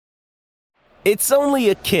It's only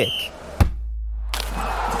a kick,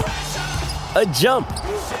 a jump,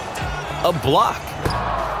 a block.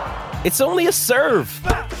 It's only a serve.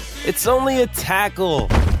 It's only a tackle,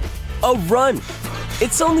 a run.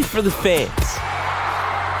 It's only for the fans.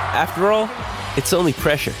 After all, it's only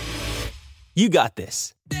pressure. You got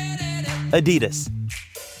this. Adidas.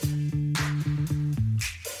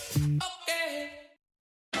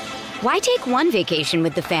 Why take one vacation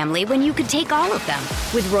with the family when you could take all of them?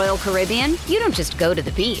 With Royal Caribbean, you don't just go to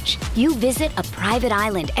the beach. You visit a private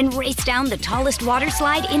island and race down the tallest water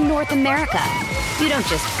slide in North America. You don't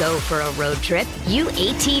just go for a road trip. You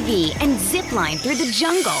ATV and zip line through the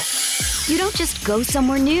jungle. You don't just go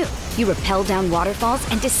somewhere new. You rappel down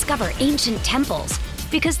waterfalls and discover ancient temples.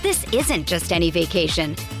 Because this isn't just any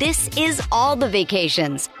vacation. This is all the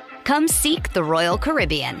vacations. Come seek the Royal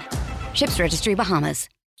Caribbean. Ships Registry, Bahamas.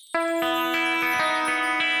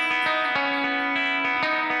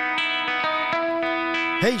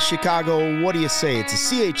 Hey, Chicago, what do you say? It's a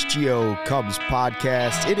CHGO Cubs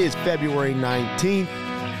podcast. It is February 19th.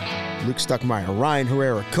 Luke Stuckmeyer, Ryan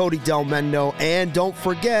Herrera, Cody Del Mendo, and don't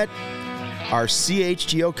forget our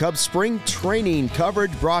CHGO Cubs spring training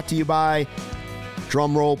coverage brought to you by,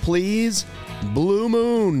 drumroll please, Blue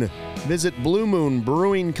Moon. Visit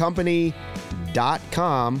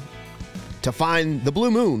BlueMoonBrewingCompany.com to find the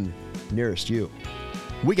Blue Moon nearest you.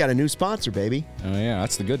 We got a new sponsor, baby. Oh, yeah,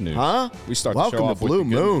 that's the good news. Huh? We start Welcome the show off to Blue with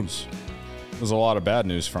the good Moon. news. There's a lot of bad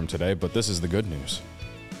news from today, but this is the good news.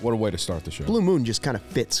 What a way to start the show. Blue Moon just kind of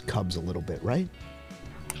fits Cubs a little bit, right?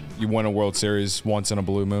 You win a World Series once in a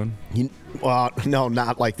blue moon? Well, no,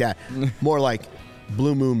 not like that. More like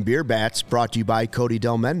Blue Moon Beer Bats brought to you by Cody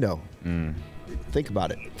Del Mendo. Think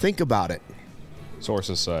about it. Think about it.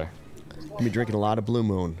 Sources say. You'll be drinking a lot of Blue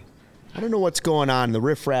Moon. I don't know what's going on, the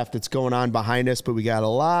riffraff that's going on behind us, but we got a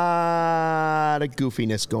lot of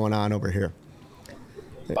goofiness going on over here.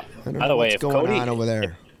 I don't know what's going on over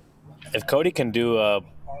there. If Cody can do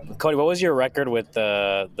Cody, what was your record with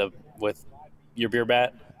with your beer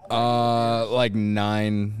bat? Like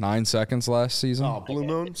nine seconds last season. Oh, Blue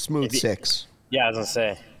Moon, smooth 6. Yeah, I was gonna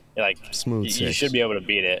say, like smooth 6. You should be able to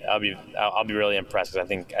beat it. I'll be really impressed because I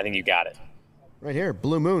think you got it. Right here,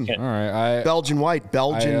 Blue Moon. All right, Belgian white,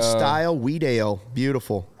 Belgian style wheat ale,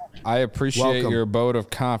 beautiful. I appreciate your vote of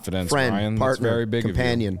confidence, friend, Ryan. partner, That's very big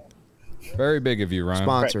companion. of you. Very big of you, Ryan.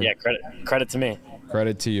 Sponsor. Yeah, credit to me.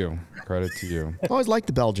 Credit to you. Credit to you. I always liked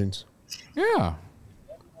the Belgians. Yeah.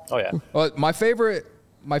 Oh yeah. Well, my favorite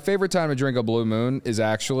time to drink a Blue Moon is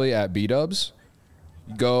actually at B-Dubs.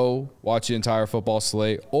 Go watch the entire football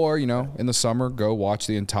slate, or in the summer, go watch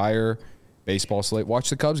the entire baseball slate. Watch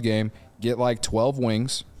the Cubs game. Get like 12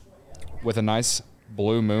 wings with a nice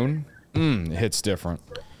Blue Moon. It hits different.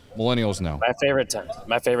 Millennials know.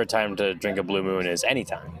 My favorite time to drink a Blue Moon is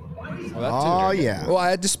anytime. Oh yeah. Well,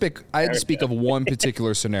 I had to speak of one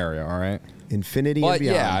particular scenario. All right. Infinity But and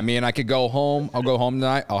beyond. yeah, I mean, I could go home. I'll go home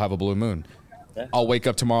tonight. I'll have a Blue Moon. Yeah. I'll wake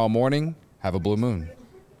up tomorrow morning. Have a Blue Moon.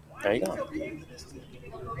 There you go.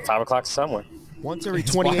 5 o'clock somewhere. Once every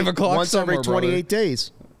 28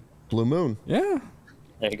 days. Blue Moon. Yeah.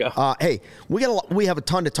 There you go. Hey, we have a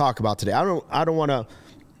ton to talk about today. I don't want to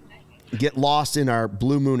get lost in our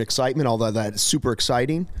Blue Moon excitement, although that's super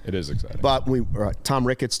exciting. It is exciting. But Tom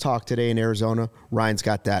Ricketts talked today in Arizona. Ryan's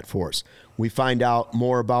got that for us. We find out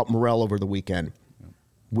more about Morel over the weekend.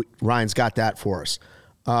 Ryan's got that for us.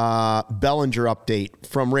 Bellinger update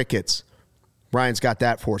from Ricketts. Ryan's got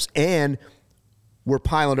that for us. And we're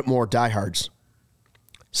piling up more diehards.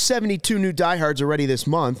 72 new diehards already this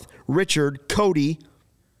month. Richard, Cody.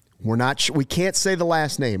 We can't say the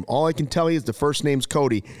last name. All I can tell you is the first name's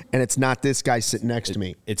Cody, and it's not this guy sitting next to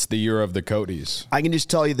me. It's the year of the Codys. I can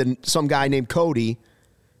just tell you that some guy named Cody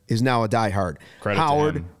is now a diehard. Credit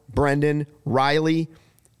Howard, to him. Brendan, Riley,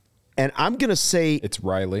 and I'm going to say it's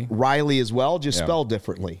Riley. Riley as well, just spelled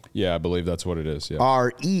differently. Yeah, I believe that's what it is. Yeah.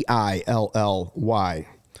 Reilly.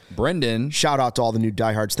 Brendan. Shout out to all the new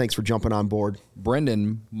diehards. Thanks for jumping on board.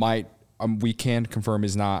 Brendan might, we can confirm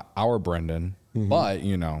is not our Brendan, but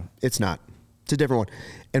It's not. It's a different one.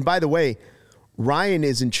 And by the way, Ryan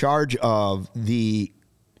is in charge of the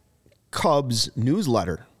Cubs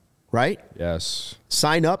newsletter, right? Yes.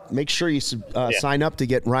 Sign up. Make sure you sign up to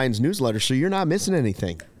get Ryan's newsletter so you're not missing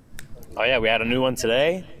anything. Oh yeah, we had a new one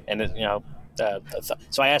today, and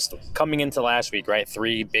so I asked coming into last week, right?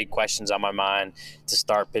 3 big questions on my mind to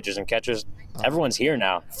start pitchers and catchers. Everyone's here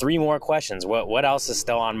now. 3 more questions. What else is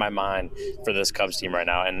still on my mind for this Cubs team right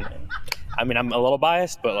now? And I mean, I'm a little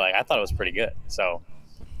biased, but I thought it was pretty good. So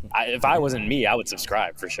if I wasn't me, I would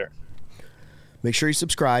subscribe for sure. Make sure you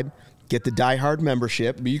subscribe. Get the Die Hard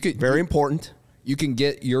membership. Very important. You can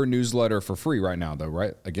get your newsletter for free right now, though,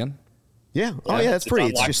 right? Again? Yeah. Oh, yeah, that's free.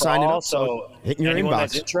 It's just signing up. So hit in your anyone inbox.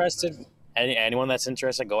 That's interested, anyone that's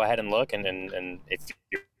interested, go ahead and look. And if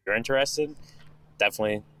you're interested,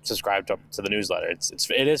 definitely subscribe to the newsletter.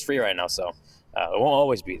 It is free right now, so it won't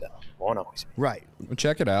always be, though. Won't always be. Right. Well,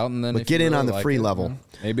 check it out, and then But if get you in really on the like free it, level.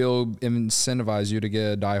 Maybe it'll incentivize you to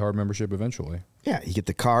get a diehard membership eventually. Yeah, you get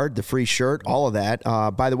the card, the free shirt, all of that.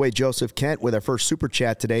 By the way, Joseph Kent with our first super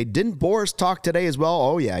chat today. Didn't Boris talk today as well?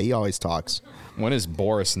 Oh yeah, he always talks. When is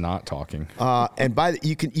Boris not talking? And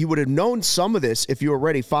you would have known some of this if you were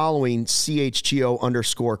already following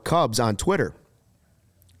CHGO_Cubs on Twitter.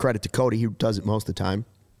 Credit to Cody, who does it most of the time.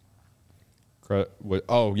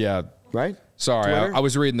 Oh yeah, right. Sorry, I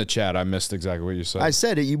was reading the chat. I missed exactly what you said. I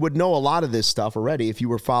said it. You would know a lot of this stuff already if you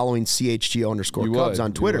were following CHGO_Cubs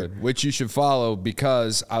on Twitter. Which you should follow,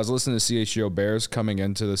 because I was listening to CHGO Bears coming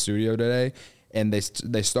into the studio today, and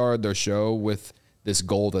they started their show with this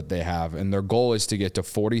goal that they have. And their goal is to get to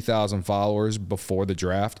 40,000 followers before the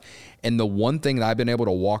draft. And the one thing that I've been able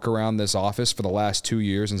to walk around this office for the last 2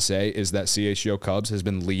 years and say is that CHGO Cubs has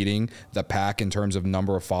been leading the pack in terms of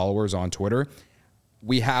number of followers on Twitter.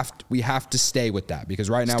 We have to stay with that, because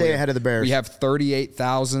right now stay ahead of the Bears. We have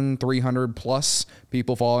 38,300 plus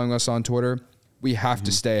people following us on Twitter. We have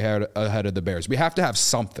to stay ahead of the Bears. We have to have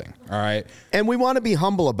something, all right? And we want to be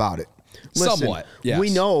humble about it. Listen, somewhat, yes. We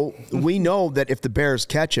know that if the Bears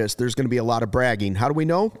catch us, there's going to be a lot of bragging. How do we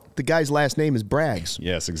know? The guy's last name is Braggs.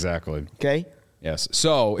 Yes, exactly. Okay? Yes.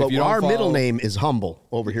 So but if you don't our middle name is Humble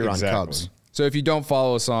over here on Cubs. So if you don't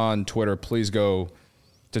follow us on Twitter, please go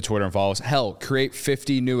to Twitter and follow us. Hell, create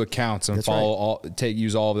 50 new accounts and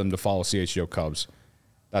use all of them to follow CHGO Cubs.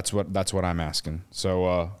 That's what I'm asking.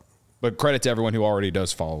 So, but credit to everyone who already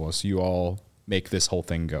does follow us. You all make this whole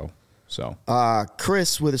thing go. So,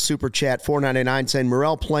 Chris with a super chat, $4.99, saying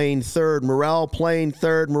Morel playing third, Morel playing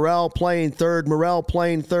third, Morel playing third, Morel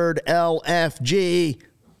playing third, LFG.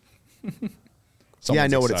 Yeah, I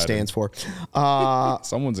know what it stands for.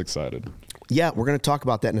 Someone's excited. Yeah, we're going to talk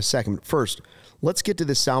about that in a second. But first, let's get to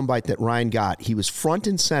the soundbite that Ryan got. He was front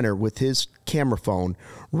and center with his camera phone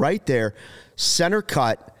right there, center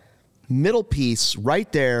cut, middle piece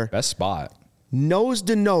right there. Best spot. Nose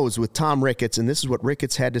to nose with Tom Ricketts, and this is what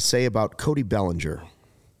Ricketts had to say about Cody Bellinger.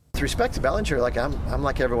 With respect to Bellinger, like I'm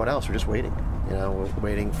like everyone else. We're just waiting. We're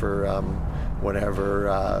waiting for whenever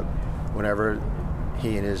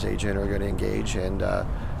he and his agent are going to engage, and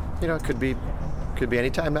it could be any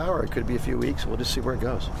time now, or it could be a few weeks. We'll just see where it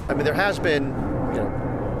goes. I mean, there has been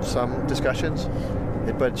some discussions,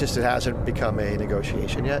 but it hasn't become a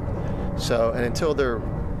negotiation yet. So, and until they're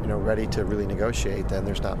ready to really negotiate, then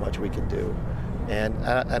there's not much we can do. And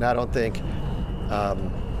I don't think,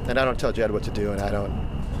 and I don't tell Jed what to do, and I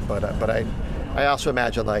don't, but I also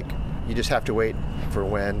imagine you just have to wait for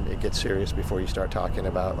when it gets serious before you start talking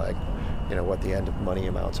about what the end of money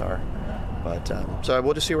amounts are. But so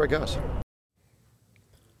we'll just see where it goes.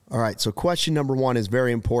 All right, so question number one is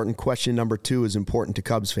very important. Question number two is important to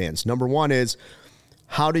Cubs fans. Number one is,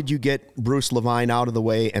 how did you get Bruce Levine out of the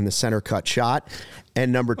way and the center cut shot?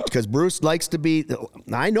 And because Bruce likes to be,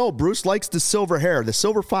 I know Bruce likes the silver hair. The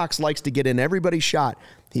silver fox likes to get in everybody's shot.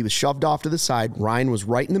 He was shoved off to the side. Ryan was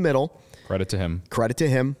right in the middle. Credit to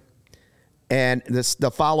him. And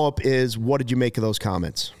the follow-up is, what did you make of those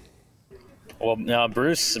comments? Well, no,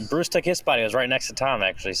 Bruce took his spot. He was right next to Tom,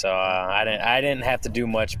 actually, so I didn't have to do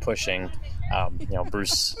much pushing.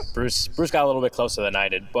 Bruce got a little bit closer than I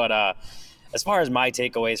did. But as far as my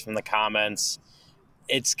takeaways from the comments,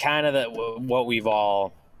 it's kind of what we've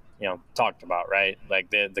all talked about, right?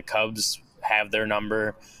 Like the Cubs have their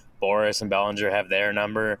number, Boris and Bellinger have their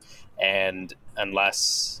number, and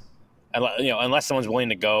unless someone's willing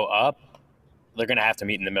to go up, they're going to have to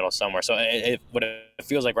meet in the middle somewhere. So what it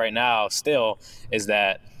feels like right now still is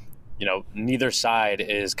that, neither side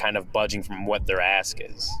is kind of budging from what their ask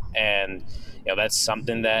is. And, that's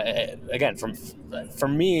something that, again, for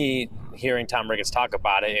me, hearing Tom Ricketts talk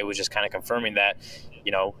about it, it was just kind of confirming that,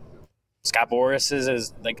 Scott Boris's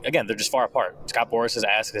is again, they're just far apart. Scott Boris's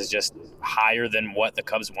ask is just higher than what the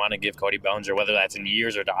Cubs want to give Cody Bellinger, whether that's in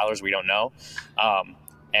years or dollars, we don't know.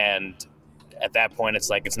 And at that point,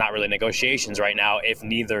 it's not really negotiations right now if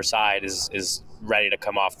neither side is ready to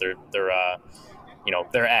come off their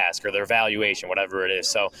ask or their valuation, whatever it is.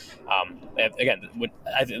 So, again,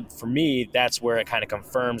 for me, that's where it kind of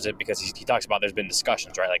confirms it, because he talks about there's been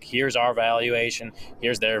discussions, right? Like, here's our valuation,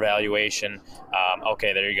 here's their valuation.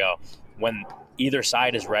 Okay, there you go. When either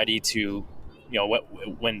side is ready to,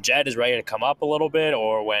 when Jed is ready to come up a little bit,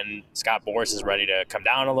 or when Scott Boris is ready to come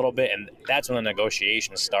down a little bit, and that's when the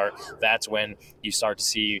negotiations start. That's when you start to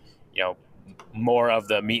see, more of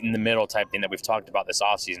the meet in the middle type thing that we've talked about this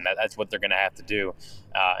offseason. That's what they're going to have to do.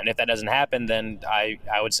 And if that doesn't happen, then I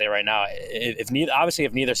would say right now, if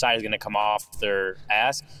neither side is going to come off their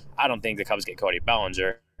ass, I don't think the Cubs get Cody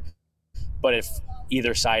Bellinger. But if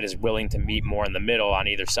either side is willing to meet more in the middle on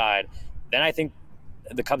either side, then I think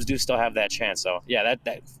the Cubs do still have that chance. So, yeah,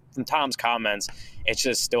 that from Tom's comments, it's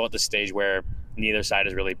just still at the stage where neither side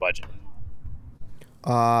is really budging.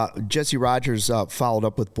 Jesse Rogers followed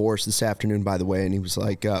up with Boris this afternoon, by the way, and he was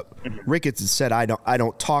like, Ricketts has said, I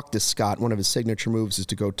don't talk to Scott. One of his signature moves is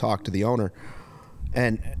to go talk to the owner.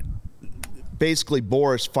 And basically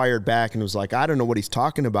Boris fired back and was like, I don't know what he's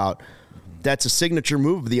talking about. That's a signature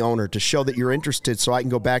move of the owner to show that you're interested so I can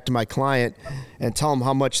go back to my client and tell him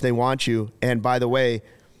how much they want you. And by the way,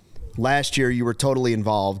 last year you were totally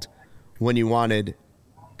involved when you wanted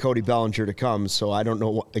Cody Bellinger to come, so I don't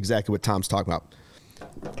know exactly what Tom's talking about.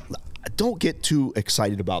 Don't get too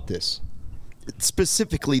excited about this.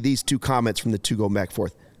 Specifically, these two comments from the two go back and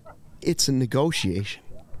forth. It's a negotiation.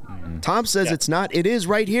 Mm-hmm. Tom says it's not. It is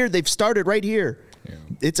right here. They've started right here. Yeah.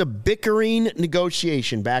 It's a bickering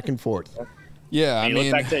negotiation back and forth. Yeah, you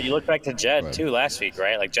look back to Jed too last week,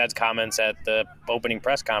 right? Like Jed's comments at the opening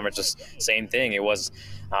press conference, just same thing. It was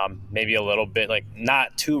maybe a little bit like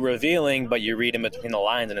not too revealing, but you read in between the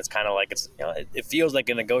lines, and it's kind of like it feels like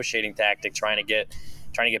a negotiating tactic, trying to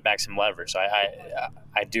get back some leverage. So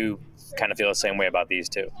I do kind of feel the same way about these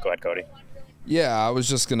two. Go ahead, Cody. Yeah, I was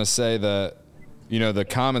just gonna say that the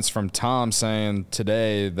comments from Tom saying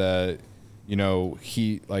today that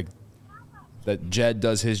he that Jed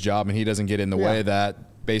does his job and he doesn't get in the way.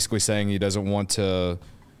 That basically saying he doesn't want to.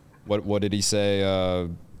 What did he say? I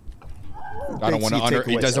don't want to.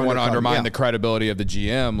 He doesn't want to undermine the credibility of the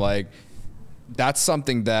GM. Like that's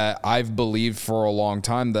something that I've believed for a long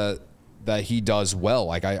time that he does well.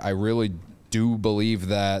 Like I really do believe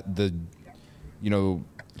that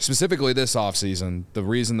specifically this offseason, the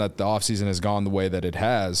reason that the offseason has gone the way that it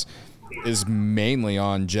has is mainly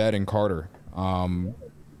on Jed and Carter.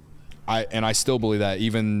 I still believe that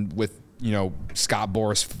even with Scott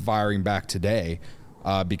Boras firing back today,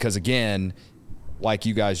 because again, like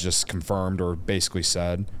you guys just confirmed or basically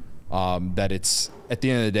said, that it's at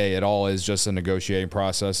the end of the day, it all is just a negotiating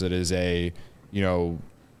process. It is a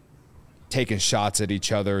taking shots at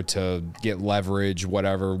each other to get leverage,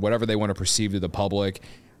 whatever they want to perceive to the public.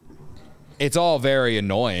 It's all very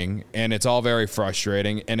annoying and it's all very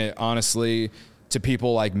frustrating. And it honestly, to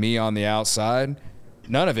people like me on the outside,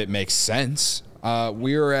 none of it makes sense.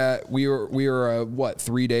 We were what,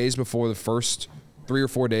 3 days before the first 3 or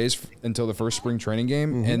 4 days until the first spring training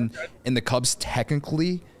game. Mm-hmm. And the Cubs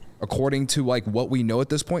technically, according to what we know at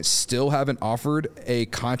this point, still haven't offered a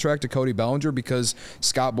contract to Cody Bellinger because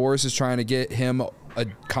Scott Boras is trying to get him a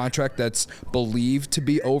contract that's believed to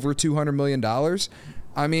be over $200 million.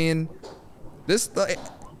 I mean,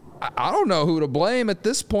 I don't know who to blame at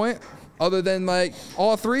this point other than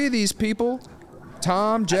all three of these people.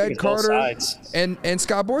 Tom, Jed, Carter, and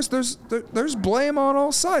Scott Boras. There's blame on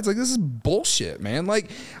all sides. This is bullshit, man.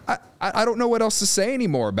 I don't know what else to say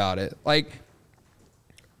anymore about it.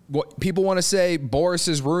 What people want to say, Boras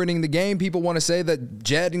is ruining the game. People want to say that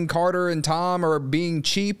Jed and Carter and Tom are being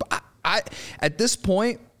cheap. I at this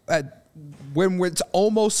point, when it's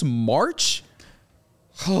almost March,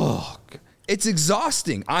 it's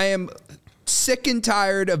exhausting. I am sick and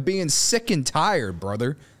tired of being sick and tired,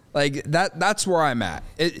 brother. That's where I'm at.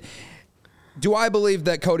 Do I believe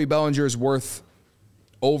that Cody Bellinger is worth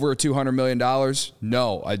over $200 million?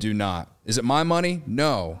 No, I do not. Is it my money?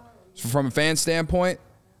 No. From a fan standpoint,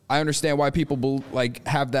 I understand why people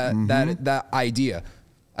have that idea.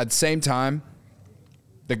 At the same time,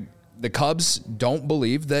 the Cubs don't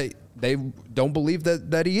believe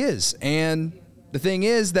that he is. And the thing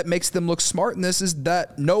is that makes them look smart in this is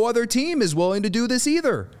that no other team is willing to do this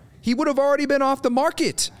either. He would have already been off the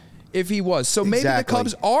market if he was. So maybe the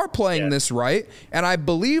Cubs are playing this right, and I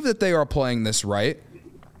believe that they are playing this right.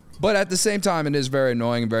 But at the same time, it is very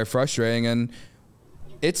annoying and very frustrating. And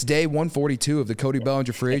it's day 142 of the Cody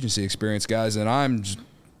Bellinger free agency experience, guys, and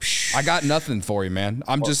I got nothing for you, man.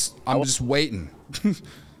 I'm just waiting.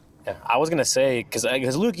 I was gonna say because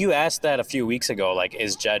Luke, you asked that a few weeks ago.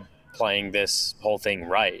 Is Jed playing this whole thing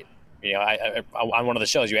right? I on one of the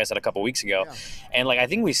shows you asked that a couple weeks ago, and I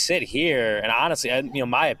think we sit here, and honestly,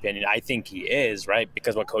 my opinion, I think he is right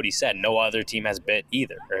because what Cody said, no other team has bit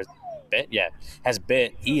either,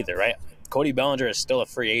 right? Cody Bellinger is still a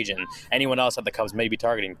free agent. Anyone else that the Cubs may be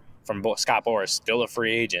targeting from Scott Boras still a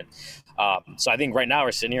free agent. So I think right now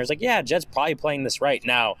we're sitting here, it's Jed's probably playing this right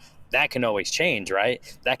now. that can always change, right?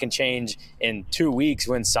 That can change in 2 weeks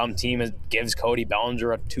when some team gives Cody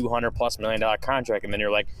Bellinger a $200+ million contract, and then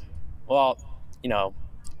you're like, well,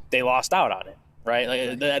 they lost out on it,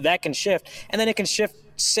 right? Like, that can shift, and then it can shift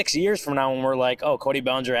 6 years from now when we're like, oh, Cody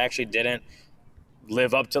Bellinger actually didn't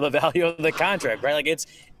live up to the value of the contract, right? Like, it's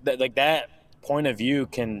like that point of view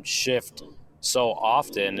can shift so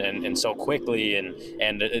often and so quickly,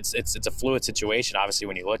 and it's a fluid situation, obviously,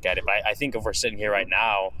 when you look at it. But I think if we're sitting here right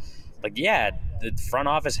now, like, yeah, the front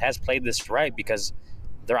office has played this right, because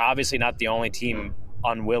they're obviously not the only team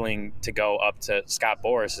unwilling to go up to Scott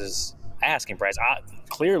Boras's asking price.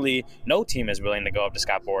 Clearly, no team is willing to go up to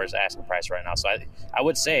Scott Boras' asking price right now. So I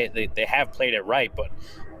would say they have played it right, but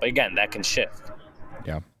again, that can shift.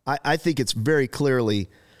 Yeah, I think it's very clearly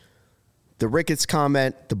the Ricketts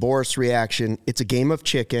comment, the Boras reaction. It's a game of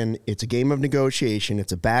chicken. It's a game of negotiation.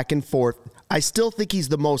 It's a back and forth. I still think he's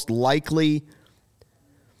the most likely.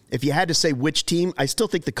 If you had to say which team, I still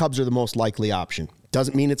think the Cubs are the most likely option.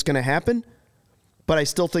 Doesn't mean it's going to happen, but I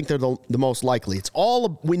still think they're the most likely.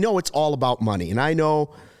 We know it's all about money, and I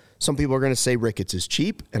know some people are going to say Ricketts is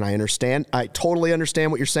cheap, and I understand. I totally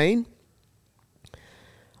understand what you're saying.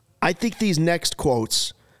 I think these next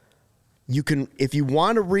quotes, you can, if you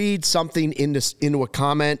want to read something into a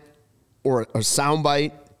comment or a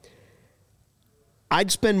soundbite,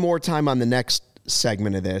 I'd spend more time on the next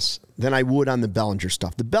segment of this than I would on the Bellinger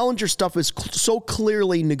stuff. The Bellinger stuff is so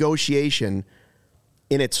clearly negotiation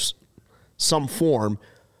in its some form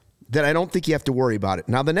that I don't think you have to worry about it.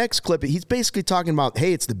 Now, the next clip, he's basically talking about,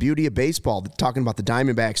 hey, it's the beauty of baseball, talking about the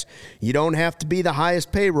Diamondbacks. You don't have to be the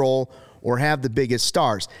highest payroll or have the biggest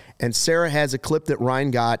stars. And Sarah has a clip that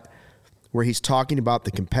Ryan got where he's talking about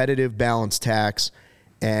the competitive balance tax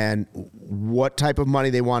and what type of money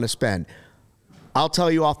they want to spend. I'll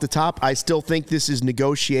tell you off the top, I still think this is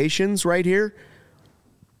negotiations right here,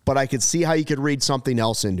 but I could see how you could read something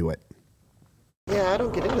else into it. Yeah, I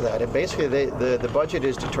don't get into that. And basically, the budget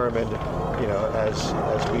is determined,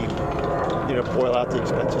 as we, boil out the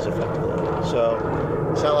expenses effectively. So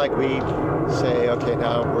it's not like we say, okay,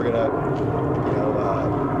 now we're gonna,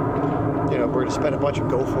 we're gonna spend a bunch of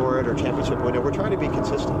go for it or championship window. We're trying to be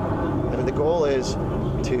consistent. I mean, the goal is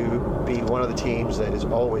to be one of the teams that is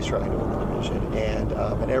always trying to win the division,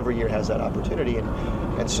 and every year has that opportunity.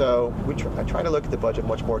 And so I try to look at the budget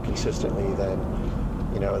much more consistently than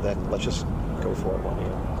let's just go for it one year.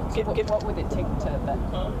 What would it take to then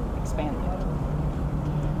expand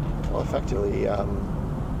it? Well, effectively,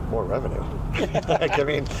 more revenue. Like, I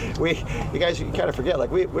mean, you kind of forget,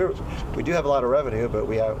 like we do have a lot of revenue, but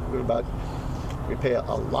we pay a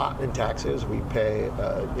lot in taxes. We pay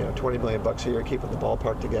 $20 million a year keeping the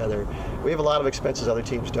ballpark together. We have a lot of expenses other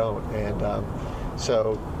teams don't, and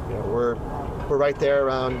so we're right there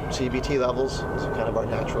around CBT levels. It's kind of our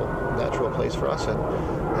natural place for us, and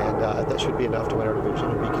that should be enough to win our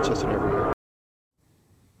division and be consistent every year.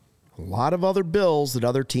 A lot of other bills that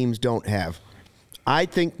other teams don't have. I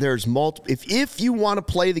think there's multiple. If you want to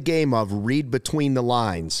play the game of read between the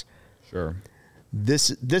lines, sure. This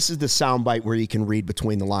is the soundbite where you can read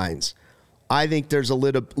between the lines. I think there's a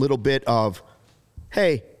little bit of,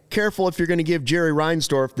 hey, careful if you're going to give Jerry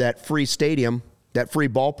Reinsdorf that free stadium, that free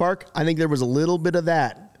ballpark. I think there was a little bit of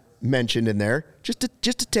that mentioned in there, just a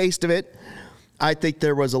taste of it. I think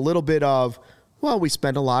there was a little bit of, well, we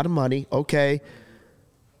spent a lot of money, okay,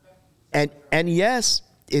 and yes,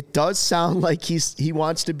 it does sound like he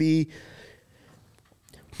wants to be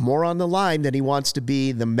more on the line than he wants to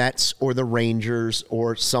be the Mets or the Rangers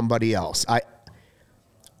or somebody else.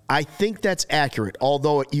 I think that's accurate,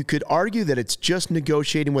 although you could argue that it's just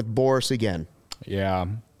negotiating with Boras again. Yeah.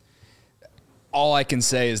 All I can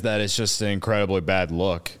say is that it's just an incredibly bad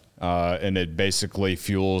look, and it basically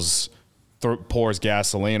pours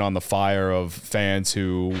gasoline on the fire of fans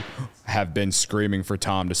who have been screaming for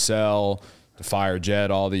Tom to sell, to fire Jed,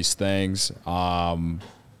 all these things.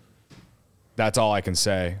 That's all I can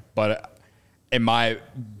say. But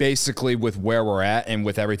basically with where we're at and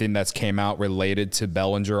with everything that's came out related to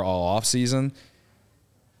Bellinger all offseason,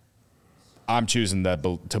 I'm choosing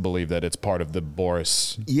to believe that it's part of the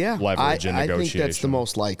Boras leverage and negotiation. I think that's the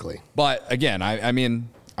most likely. But again, I mean,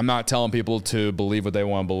 I'm not telling people to believe what they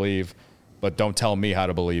want to believe, but don't tell me how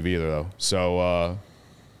to believe either, though. So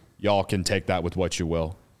y'all can take that with what you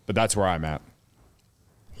will. But that's where I'm at.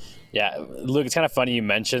 Yeah, Luke, it's kind of funny you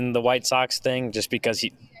mentioned the White Sox thing, just because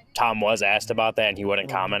Tom was asked about that and he wouldn't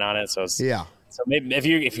comment on it. So yeah. So maybe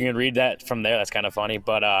if you can read that from there, that's kind of funny.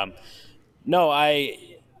 But no,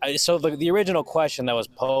 so the original question that was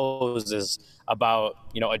posed is about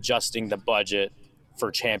adjusting the budget for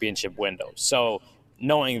championship windows. So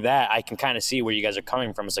knowing that, I can kind of see where you guys are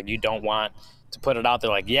coming from. It's like you don't want to put it out there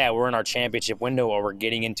like, yeah, we're in our championship window or we're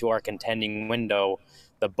getting into our contending window.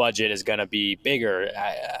 The budget is going to be bigger.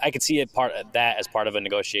 I could see it as part of a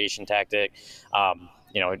negotiation tactic.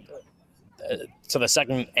 So the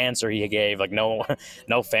second answer he gave, like no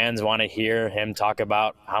fans want to hear him talk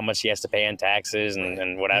about how much he has to pay in taxes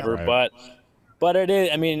and whatever. Yeah, right. But it is,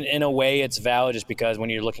 I mean, in a way it's valid just because when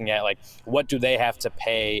you're looking at like what do they have to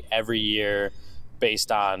pay every year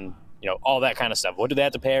based on, all that kind of stuff. What do they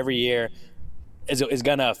have to pay every year is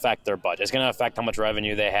going to affect their budget. It's going to affect how much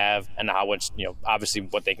revenue they have and how much, obviously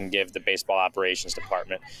what they can give the baseball operations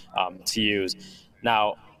department to use.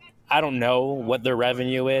 Now, I don't know what their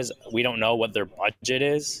revenue is. We don't know what their budget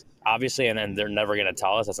is, obviously, and then they're never going to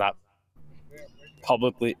tell us. That's not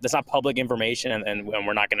public information, and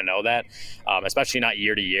we're not going to know that, especially not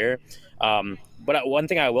year to year. But one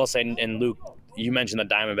thing I will say, and Luke, you mentioned the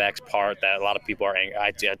Diamondbacks part that a lot of people are angry.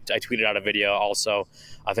 I tweeted out a video also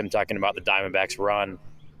of him talking about the Diamondbacks run,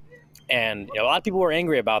 and a lot of people were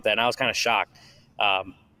angry about that, and I was kind of shocked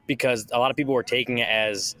because a lot of people were taking it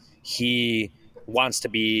as he wants to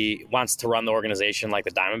run the organization like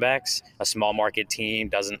the Diamondbacks, a small market team,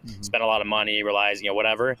 doesn't spend a lot of money, relies,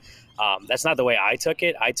 whatever. That's not the way I took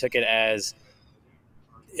it. I took it as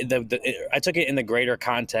I took it in the greater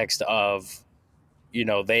context of,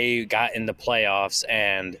 they got in the playoffs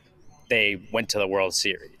and they went to the World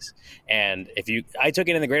Series. And I took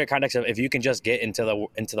it in the greater context of if you can just get into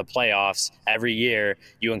the playoffs every year,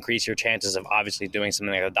 you increase your chances of obviously doing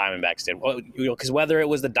something like the Diamondbacks did. Well, because whether it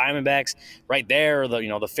was the Diamondbacks right there or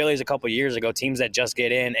the Phillies a couple of years ago, teams that just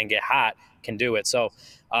get in and get hot can do it. So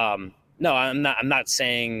no, I'm not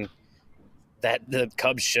saying that the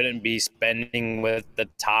Cubs shouldn't be spending with the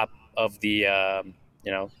top of the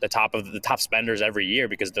the top spenders every year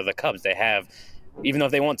because they're the Cubs. They have. Even though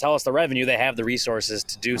if they won't tell us the revenue, they have the resources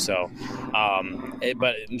to do so.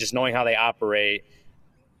 But just knowing how they operate,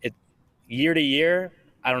 year to year,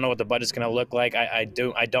 I don't know what the budget's going to look like. I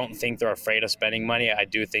don't think they're afraid of spending money. I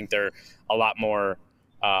do think they're a lot more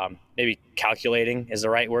maybe calculating is the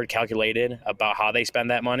right word, calculated about how they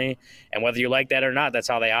spend that money. And whether you like that or not, that's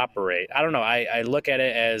how they operate. I don't know. I look at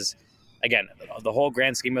it as, again, the whole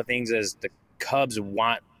grand scheme of things is the Cubs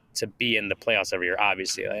want to be in the playoffs every year,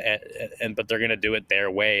 obviously, but they're going to do it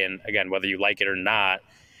their way. And again, whether you like it or not,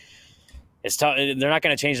 it's tough. They're not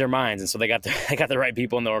going to change their minds, and so they got the right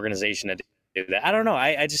people in the organization to do that. I don't know.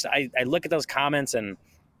 I look at those comments, and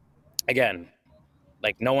again,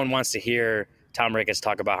 like no one wants to hear Tom Ricketts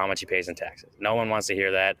talk about how much he pays in taxes. No one wants to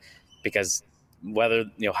hear that because whether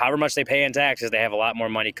however much they pay in taxes, they have a lot more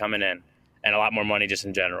money coming in, and a lot more money just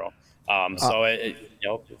in general.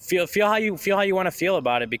 Feel how you want to feel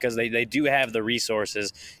about it because they do have the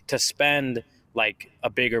resources to spend like a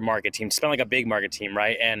bigger market team, spend like a big market team,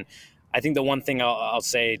 right? And I think the one thing I'll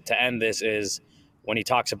say to end this is when he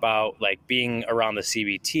talks about like being around the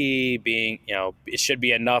CBT, being it should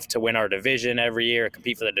be enough to win our division every year,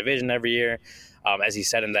 compete for the division every year, as he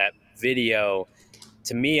said in that video.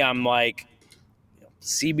 To me, I'm like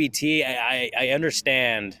CBT. I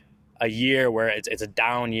understand. A year where it's a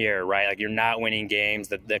down year, right? Like you're not winning games,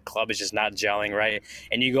 the club is just not gelling, right?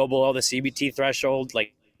 And you go below the CBT threshold,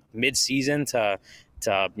 like mid-season to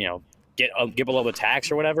get below the tax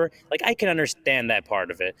or whatever. Like I can understand that part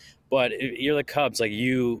of it, but you're the Cubs,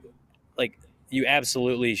 you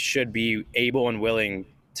absolutely should be able and willing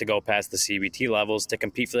to go past the CBT levels to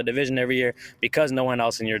compete for the division every year because no one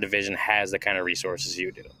else in your division has the kind of resources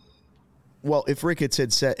you do. Well,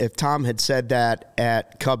 if Tom had said that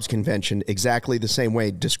at Cubs convention exactly the same way,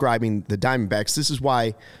 describing the Diamondbacks, this is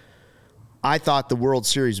why I thought the World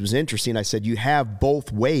Series was interesting. I said you have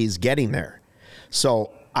both ways getting there.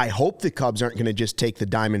 So I hope the Cubs aren't going to just take the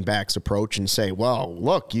Diamondbacks approach and say, well,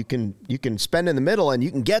 look, you can spend in the middle and you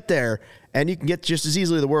can get there and you can get just as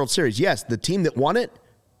easily the World Series. Yes, the team that won it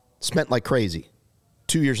spent like crazy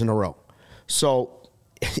 2 years in a row. So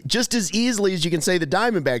just as easily as you can say the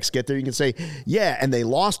Diamondbacks get there, you can say, yeah, and they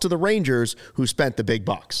lost to the Rangers who spent the big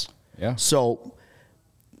bucks. Yeah. So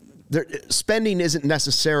spending isn't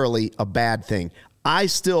necessarily a bad thing. I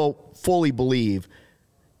still fully believe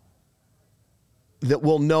that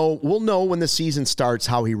we'll know when the season starts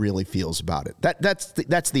how he really feels about it.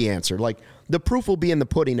 That's the answer. Like the proof will be in the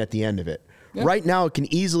pudding at the end of it. Yeah. Right now, it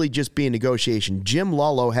can easily just be a negotiation. Jim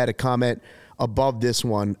Lullo had a comment above this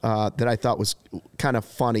one that I thought was kind of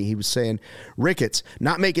funny. He was saying, Ricketts,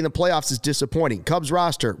 not making the playoffs is disappointing. Cubs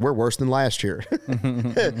roster, we're worse than last year.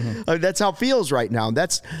 That's how it feels right now.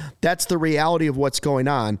 That's the reality of what's going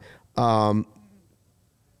on.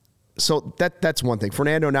 So that's one thing.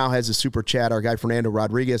 Fernando now has a super chat. Our guy Fernando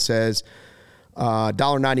Rodriguez says,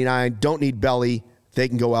 $1.99. Don't need Belly. They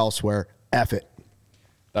can go elsewhere. F it.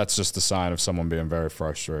 That's just a sign of someone being very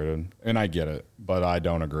frustrated, and I get it, but I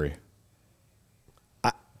don't agree.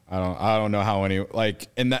 I don't know how any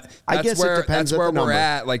and that's I guess where it depends that's where at the we're number.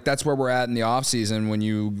 at. Like that's where we're at in the offseason when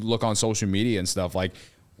you look on social media and stuff. Like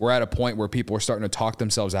we're at a point where people are starting to talk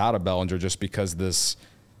themselves out of Bellinger just because this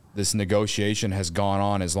negotiation has gone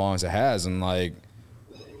on as long as it has, and like,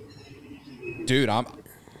 dude,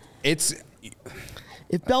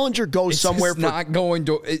 if Bellinger goes somewhere,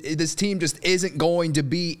 this team just isn't going to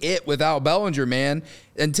be it without Bellinger, man.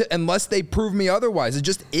 Unless they prove me otherwise, it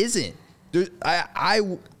just isn't.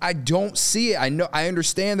 I don't see it. I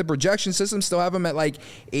understand the projection system still have him at like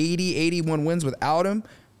 80, 81 wins without him,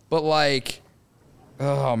 but like,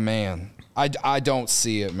 oh man, I don't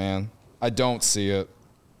see it, man. I don't see it.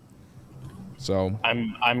 So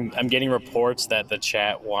I'm getting reports that the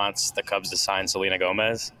chat wants the Cubs to sign Selena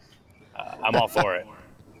Gomez. I'm all for it.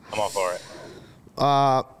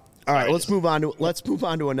 All right, let's move on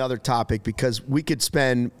to another topic because we could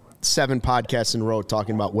spend 7 podcasts in a row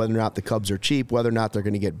talking about whether or not the Cubs are cheap, whether or not they're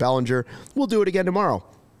going to get Bellinger. We'll do it again tomorrow.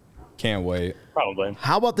 Can't wait. Probably.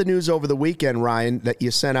 How about the news over the weekend, Ryan, that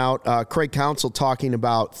you sent out? Craig Counsell talking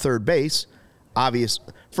about third base.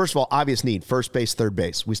 First of all, obvious need, first base, third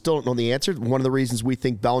base. We still don't know the answer. One of the reasons we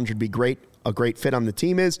think Bellinger would be a great fit on the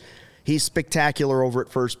team is he's spectacular over at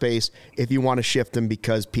first base if you want to shift him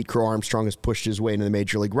because Pete Crow Armstrong has pushed his way into the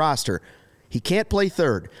major league roster. He can't play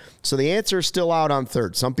third. So the answer is still out on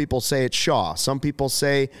third. Some people say it's Shaw. Some people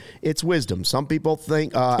say it's Wisdom. Some people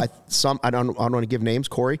think, I don't want to give names,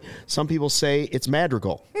 Corey. Some people say it's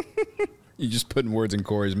Madrigal. You're just putting words in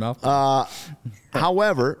Corey's mouth.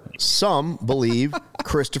 However, some believe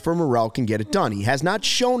Christopher Morel can get it done. He has not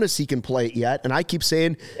shown us he can play it yet, and I keep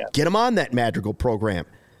saying, get him on that Madrigal program.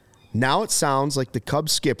 Now it sounds like the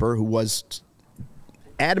Cubs skipper, who was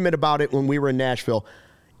adamant about it when we were in Nashville,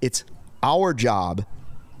 it's our job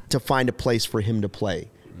to find a place for him to play.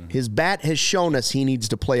 Mm-hmm. His bat has shown us he needs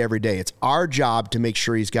to play every day. It's our job to make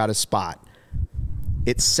sure he's got a spot.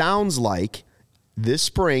 It sounds like this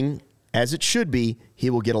spring, as it should be,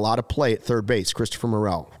 he will get a lot of play at third base, Christopher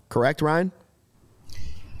Morel. Correct, Ryan?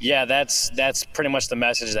 Yeah, that's pretty much the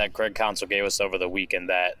message that Craig Counsell gave us over the weekend,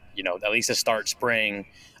 that, at least to start spring,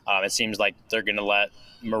 it seems like they're going to let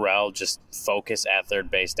Morel just focus at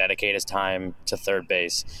third base, dedicate his time to third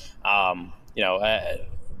base.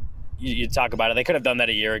 You talk about it. They could have done that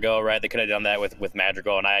a year ago, right? They could have done that with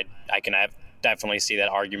Madrigal, and I can definitely see that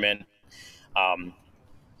argument.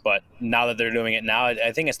 But now that they're doing it now,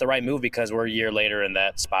 I think it's the right move because we're a year later and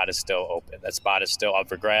that spot is still open. That spot is still up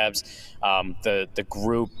for grabs. The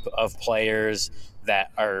group of players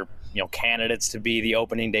that are candidates to be the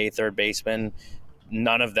opening day third baseman,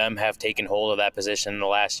 none of them have taken hold of that position in the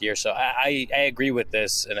last year. So I agree with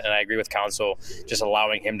this, and I agree with Counsell just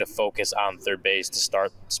allowing him to focus on third base to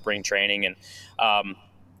start spring training. And,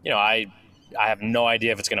 I have no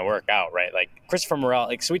idea if it's going to work out, right? Like Christopher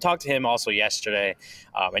Morel, so we talked to him also yesterday,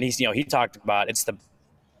 and he talked about it's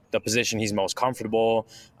the position he's most comfortable.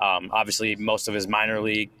 Obviously, most of his minor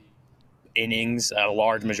league innings, a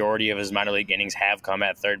large majority of his minor league innings have come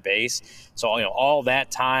at third base. So, all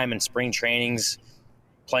that time in spring trainings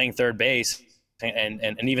playing third base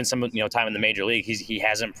and even some time in the major league, he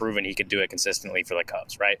hasn't proven he could do it consistently for the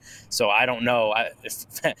Cubs, right? So I don't know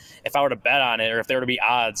if I were to bet on it, or if there were to be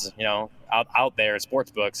odds, out there at sports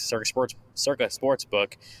books, circa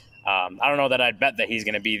sportsbook. I don't know that I'd bet that he's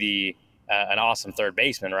going to be an awesome third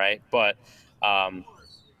baseman, right? But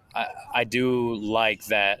I do like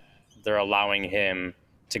that they're allowing him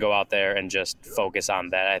to go out there and just focus on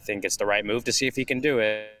that. I think it's the right move to see if he can do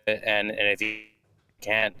it, and if he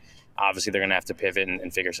can't, obviously they're going to have to pivot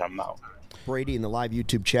and figure something out. Brady in the live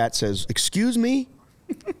YouTube chat says, excuse me?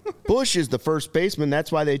 Bush is the first baseman.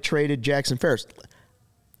 That's why they traded Jackson Ferris.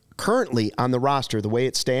 Currently on the roster, the way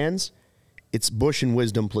it stands, it's Bush and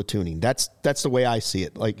Wisdom platooning. That's the way I see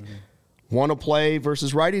it. Like, one will play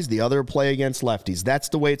versus righties, the other will play against lefties. That's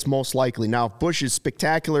the way it's most likely. Now, if Bush is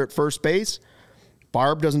spectacular at first base,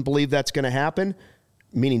 Barb doesn't believe that's going to happen,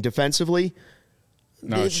 meaning defensively.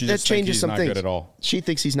 No, she just thinks he's not good at all. She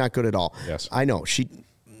thinks he's not good at all. Yes. I know.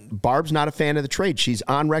 Barb's not a fan of the trade. She's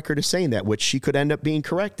on record as saying that, which she could end up being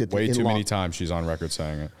corrected. Way too many times she's on record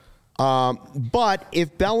saying it. But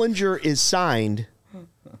if Bellinger is signed,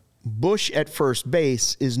 Bush at first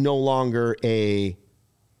base is no longer a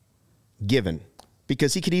given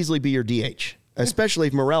because he could easily be your DH, especially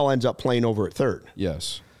if Morel ends up playing over at third.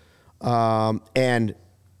 Yes. And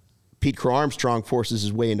Pete Crow Armstrong forces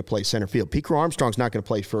his way into play center field. Pete Crow Armstrong's not going to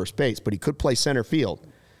play first base, but he could play center field.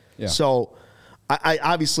 Yeah. So I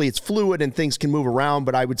obviously it's fluid and things can move around,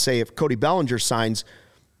 but I would say if Cody Bellinger signs,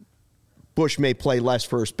 Bush may play less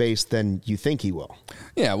first base than you think he will.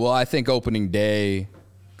 Yeah, well, I think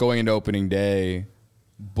going into opening day,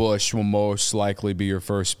 Bush will most likely be your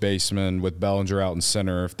first baseman with Bellinger out in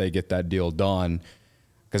center if they get that deal done.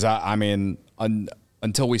 Because,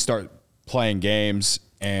 until we start playing games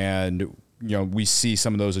and, we see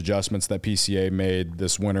some of those adjustments that PCA made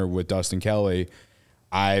this winter with Dustin Kelly,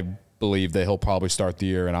 I believe that he'll probably start the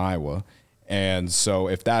year in Iowa. And so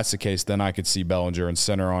if that's the case, then I could see Bellinger in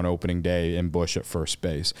center on opening day and Bush at first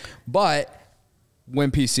base. But when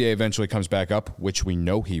PCA eventually comes back up, which we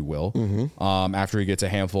know he will, after he gets a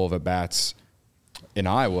handful of at-bats in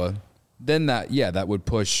Iowa, then that would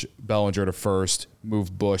push Bellinger to first,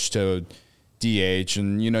 move Bush to DH.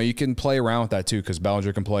 And, you can play around with that too because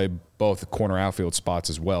Bellinger can play both corner outfield spots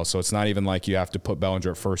as well. So it's not even like you have to put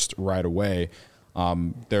Bellinger at first right away.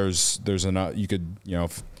 There's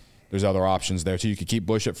other options there too. You could keep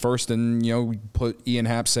Bush at first and, put Ian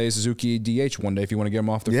Happ, Suzuki DH one day if you want to get him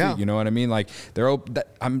off their feet. You know what I mean? Like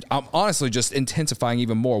I'm honestly just intensifying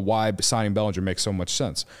even more why signing Bellinger makes so much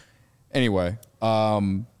sense. Anyway.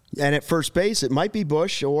 And at first base, it might be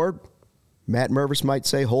Bush or Matt Mervis might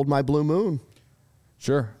say, hold my blue moon.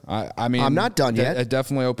 Sure. I mean, I'm not done yet. It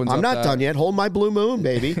definitely opens up. I'm not done yet. Hold my blue moon,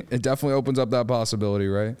 baby. It definitely opens up that possibility,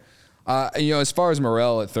 right? As far as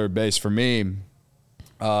Morel at third base, for me,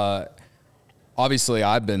 obviously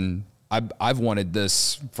I've wanted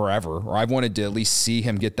this forever, or I've wanted to at least see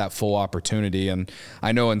him get that full opportunity. And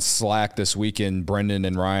I know in Slack this weekend, Brendan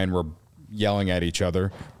and Ryan were yelling at each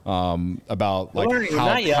other about like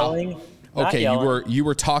not yelling. Okay, you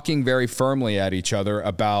were talking very firmly at each other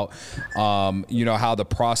about how the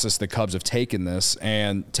process the Cubs have taken this,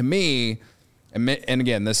 and to me, and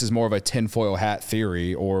again, this is more of a tinfoil hat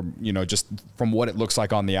theory, or just from what it looks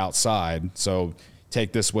like on the outside. So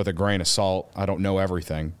take this with a grain of salt. I don't know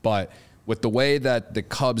everything, but with the way that the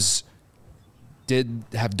Cubs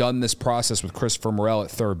have done this process with Christopher Morel at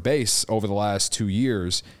third base over the last 2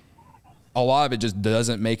 years, a lot of it just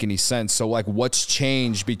doesn't make any sense. So, like, what's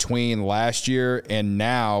changed between last year and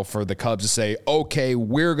now for the Cubs to say, okay,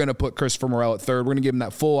 we're going to put Christopher Morel at third. We're going to give him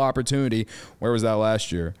that full opportunity. Where was that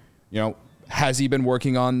last year? Has he been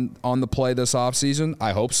working on the play this offseason?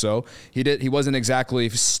 I hope so. He wasn't exactly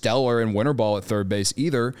stellar in winter ball at third base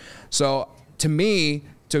either. So, to me,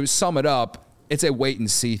 to sum it up, it's a wait and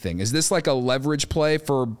see thing. Is this like a leverage play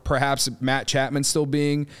for perhaps Matt Chapman still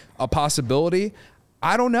being a possibility?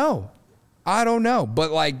 I don't know.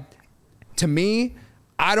 But, like, to me,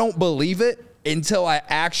 I don't believe it until I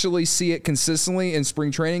actually see it consistently in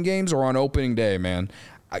spring training games or on opening day, man.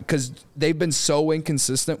 Because they've been so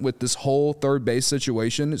inconsistent with this whole third base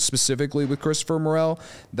situation, specifically with Christopher Morel,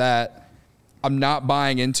 that I'm not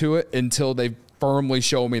buying into it until they firmly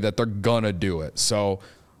show me that they're going to do it. So,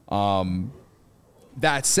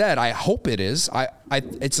 that said, I hope it is.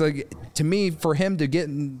 It's like, to me, for him to get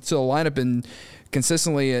into the lineup and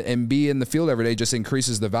consistently and be in the field every day just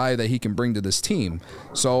increases the value that he can bring to this team.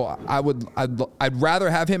 So I'd rather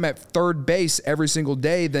have him at third base every single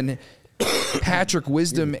day than Patrick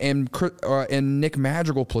Wisdom and Nick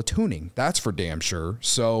Madrigal platooning. That's for damn sure.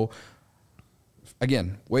 So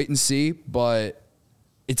again, wait and see, but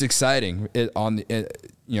it's exciting in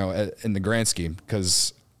the grand scheme,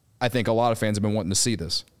 because I think a lot of fans have been wanting to see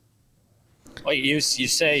this. Well, you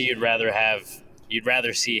say you'd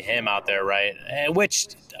rather see him out there, right? Which,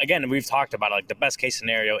 again, we've talked about, like, the best case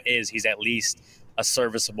scenario is he's at least a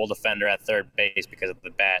serviceable defender at third base because of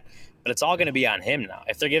the bat. But it's all going to be on him now.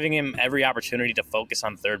 If they're giving him every opportunity to focus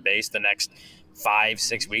on third base the next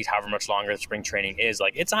 5-6 weeks, however much longer spring training is,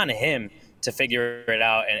 like, it's on him to figure it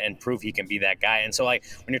out and prove he can be that guy. And so, like,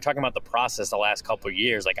 when you're talking about the process the last couple of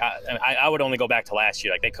years, like, I would only go back to last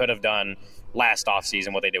year. Like, they could have done last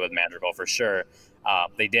offseason what they did with Madrigal for sure.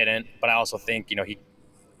 They didn't, but I also think,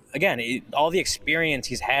 all the experience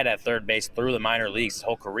he's had at third base through the minor leagues his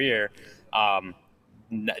whole career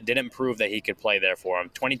didn't prove that he could play there for him.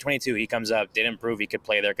 2022, he comes up, didn't prove he could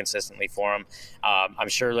play there consistently for him. I'm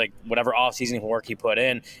sure, like, whatever offseason work he put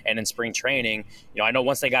in and in spring training, I know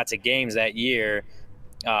once they got to games that year,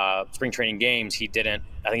 spring training games, I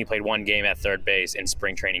think he played one game at third base in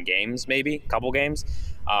spring training games, maybe a couple games.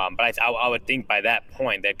 But I would think by that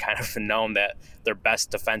point they'd kind of known that their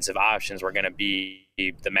best defensive options were going to be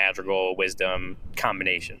the Madrigal Wisdom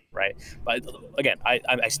combination, right? But again,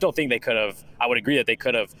 I still think I would agree that they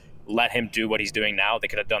could have let him do what he's doing now. They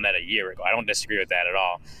could have done that a year ago. I don't disagree with that at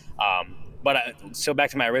all. So back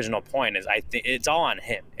to my original point is I think it's all on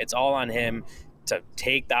him. It's all on him to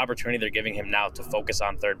take the opportunity they're giving him now to focus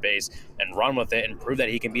on third base and run with it and prove that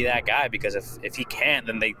he can be that guy. Because if he can't,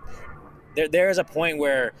 then there is a point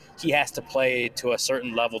where he has to play to a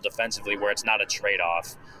certain level defensively where it's not a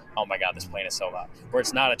trade-off. Oh my God, this plane is so loud. Where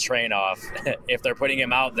it's not a trade-off if they're putting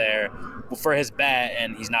him out there for his bat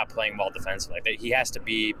and he's not playing well defensively. Like, he has to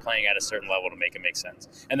be playing at a certain level to make it make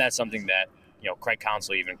sense. And that's something that, Craig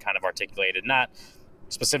Counsell even kind of articulated, not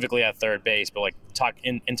specifically at third base, but like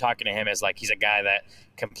talking to him as like he's a guy that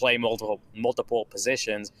can play multiple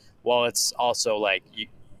positions. While it's also like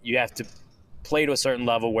you have to play to a certain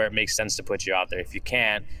level where it makes sense to put you out there. If you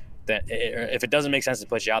can't, then if it doesn't make sense to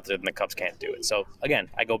put you out there, then the Cubs can't do it. So again,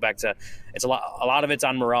 I go back to it's a lot of it's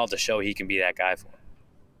on Morel to show he can be that guy for him.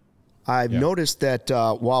 I've noticed that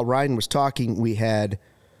while Ryan was talking, we had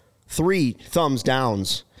 3 thumbs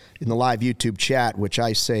downs in the live YouTube chat, which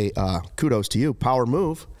I say kudos to you. Power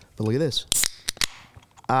move. But look at this.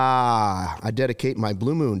 I dedicate my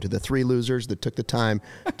Blue Moon to the 3 losers that took the time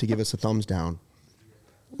to give us a thumbs down.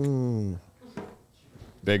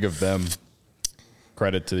 Big of them.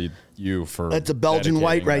 Credit to you for that's a Belgian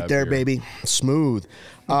white right there, beer. baby. Smooth.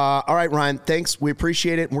 All right, Ryan, thanks. We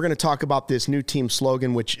appreciate it. We're going to talk about this new team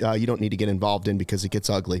slogan, which you don't need to get involved in because it gets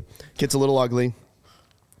ugly. It gets a little ugly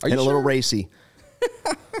and a little racy.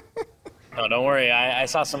 No, don't worry. I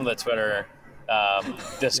saw some of the Twitter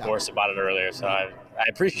discourse about it earlier, so I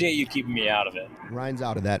appreciate you keeping me out of it. Ryan's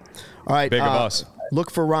out of that. All right. Big of us. Look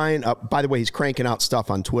for Ryan. By the way, he's cranking out stuff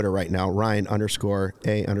on Twitter right now.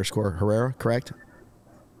 Ryan_A_Herrera, correct?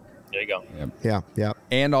 There you go. Yeah.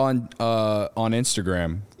 And on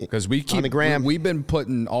Instagram, because we've been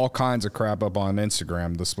putting all kinds of crap up on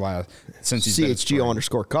Instagram since he's been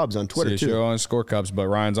CHGO_Cubs on Twitter too. CHGO_Cubs, but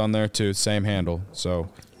Ryan's on there too, same handle. So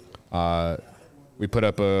we put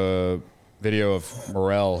up a video of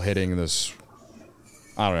Morel hitting this.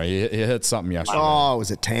 I don't know. He hit something yesterday. Oh, it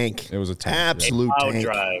was a tank. It was a tank. Absolute tank.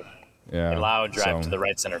 Drive. Yeah. A loud drive to the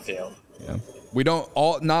right center field. Yeah. We not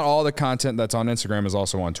all the content that's on Instagram is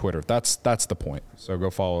also on Twitter. That's the point. So go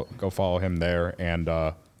follow him there and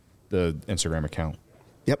the Instagram account.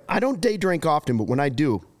 Yep. I don't day drink often, but when I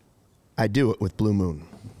do it with Blue Moon.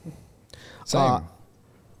 Same.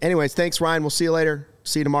 Anyways, thanks, Ryan. We'll see you later.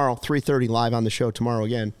 See you tomorrow, 3:30 live on the show tomorrow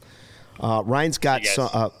again. Ryan's got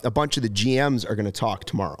a bunch of the GMs are going to talk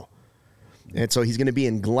tomorrow. And so he's going to be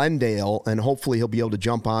in Glendale, and hopefully he'll be able to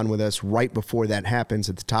jump on with us right before that happens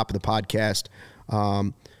at the top of the podcast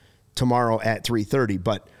tomorrow at 3:30.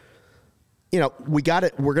 But, we're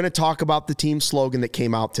going to talk about the team slogan that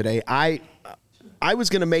came out today. I was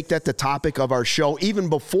going to make that the topic of our show even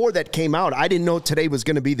before that came out. I didn't know today was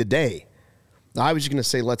going to be the day. I was just going to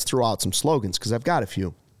say let's throw out some slogans because I've got a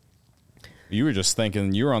few. You were just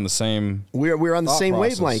thinking you were on the same. We're on the same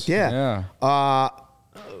wavelength, yeah.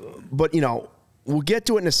 But, we'll get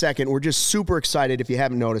to it in a second. We're just super excited, if you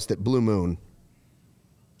haven't noticed, that Blue Moon,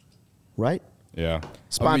 right? Yeah.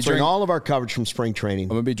 Sponsoring all of our coverage from spring training. I'm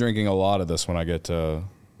going to be drinking a lot of this when I get to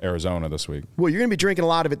Arizona this week. Well, you're going to be drinking a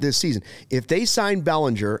lot of it this season. If they sign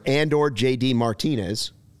Bellinger and or J.D.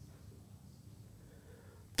 Martinez,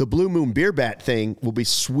 the Blue Moon beer bat thing will be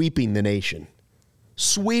sweeping the nation.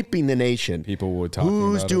 Sweeping the nation. People would talk about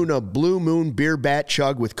who's doing a Blue Moon beer bat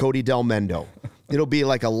chug with Cody Del Mendo. It'll be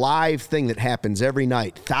like a live thing that happens every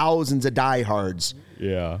night. Thousands of diehards.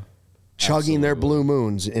 Yeah. Chugging their Blue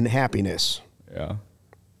Moons in happiness. Yeah.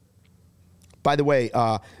 By the way,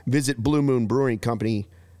 visit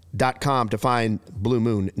BlueMoonBrewingCompany.com to find Blue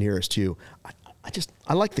Moon nearest you.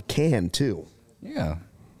 I like the can too. Yeah.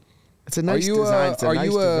 It's a nice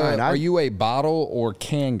design. Are you a bottle or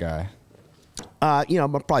can guy?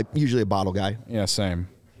 I'm probably usually a bottle guy. Yeah, same.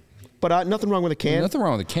 But nothing wrong with a can. Nothing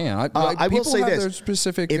wrong with a can. I will say this.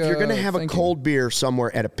 Specific, if you're going to have a cold beer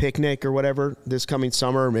somewhere at a picnic or whatever this coming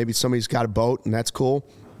summer, or maybe somebody's got a boat and that's cool.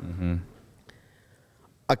 Mm-hmm.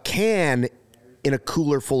 A can in a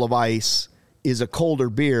cooler full of ice is a colder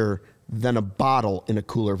beer than a bottle in a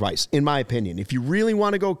cooler of ice, in my opinion. If you really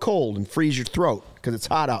want to go cold and freeze your throat because it's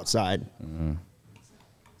hot outside,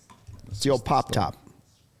 it's the old pop top.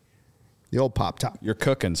 The old pop top. You're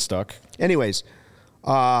cooking, Stuck. Anyways,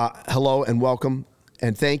 hello and welcome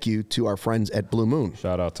and thank you to our friends at Blue Moon.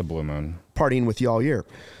 Shout out to Blue Moon. Partying with you all year.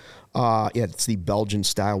 It's the Belgian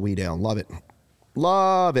style wheat ale. Love it.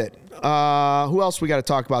 Love it. Who else we got to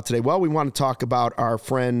talk about today? Well, we want to talk about our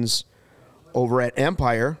friends over at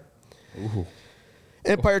Empire. Ooh.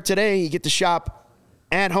 Empire today, you get to shop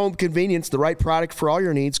at home convenience, the right product for all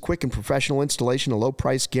your needs, quick and professional installation, a low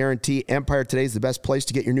price guarantee. Empire today is the best place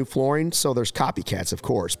to get your new flooring. So there's copycats, of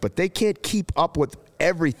course, but they can't keep up with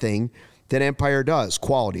everything that Empire does.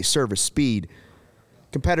 Quality, service, speed,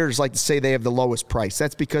 competitors like to say they have the lowest price.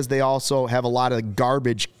 That's because they also have a lot of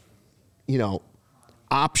garbage,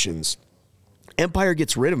 options. Empire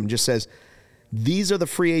gets rid of them, just says, these are the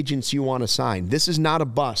free agents you want to sign. This is not a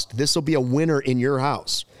bust. This will be a winner in your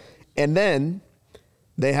house. And then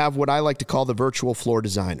they have what I like to call the virtual floor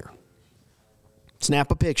designer.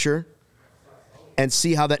 Snap a picture and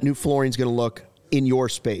see how that new flooring is going to look in your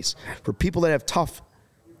space. For people that have tough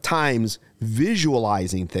times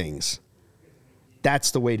visualizing things,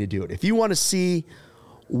 that's the way to do it. If you want to see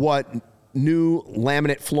what new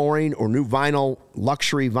laminate flooring or new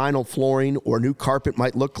luxury vinyl flooring or new carpet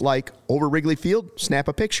might look like over Wrigley Field, snap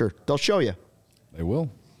a picture. They'll show you. They will.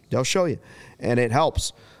 They'll show you. And it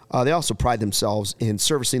helps. They also pride themselves in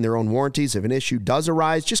servicing their own warranties. If an issue does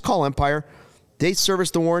arise, just call Empire. They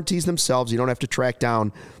service the warranties themselves. You don't have to track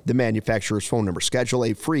down the manufacturer's phone number. Schedule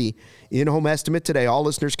a free in-home estimate today. All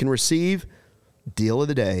listeners can receive, deal of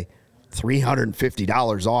the day,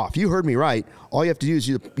 $350 off. You heard me right. All you have to do is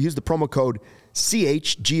use the promo code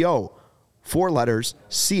CHGO. 4 letters,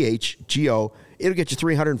 CHGO. It'll get you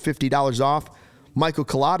 $350 off. Michael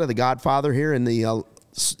Collada, the Godfather here in the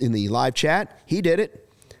live chat, he did it,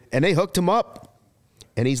 and they hooked him up,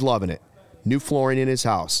 and he's loving it. New flooring in his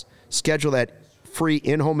house. Schedule that free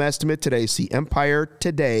in-home estimate today. See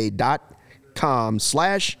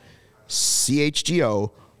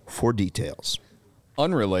empiretoday.com/CHGO for details.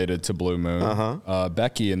 Unrelated to Blue Moon,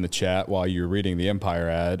 Becky in the chat while you're reading the Empire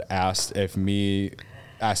ad asked me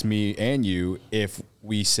and you if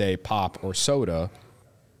we say pop or soda,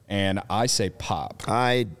 and I say pop.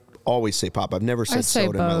 I always say pop. I've never said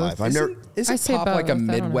soda in my life. Isn't pop like a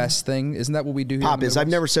Midwest thing? Isn't that what we do here? Pop is. I've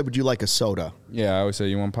never said, would you like a soda? Yeah, I always say,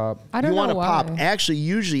 you want pop? I don't know why. You want a pop? Actually,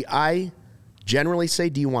 usually I generally say,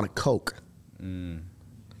 do you want a Coke?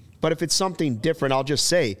 But if it's something different, I'll just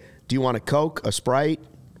say, do you want a Coke, a Sprite?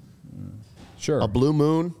 Sure. A Blue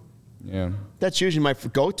Moon? Yeah. That's usually my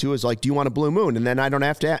go-to is like, do you want a Blue Moon? And then I don't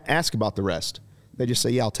have to ask about the rest. They just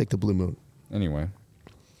say, yeah, I'll take the Blue Moon. Anyway.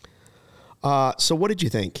 So what did you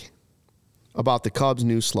think about the Cubs'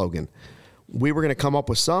 new slogan? We were going to come up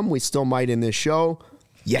with some. We still might in this show.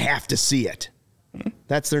 You have to see it.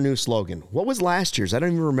 That's their new slogan. What was last year's? I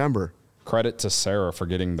don't even remember. Credit to Sarah for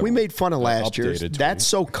getting the We made fun of last year's. tweet. That's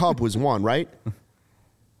So Cub was one, right?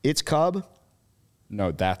 It's Cub?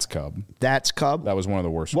 No, that's Cub. That's Cub? That was one of the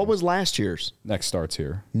worst What ones. was last year's? Next Starts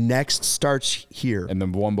Here. Next Starts Here. And the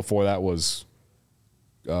one before that was...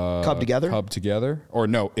 Cub Together? Cub Together? Or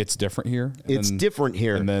no, It's Different Here. It's Different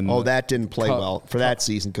Here. And then that didn't play well for that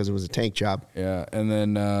season because it was a tank job. Yeah, and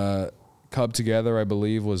then Cub Together, I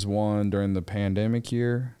believe, was one during the pandemic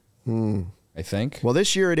year. I think. Well,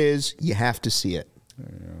 this year it is, you have to see it.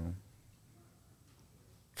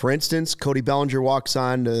 For instance, Cody Bellinger walks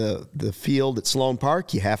on to the field at Sloan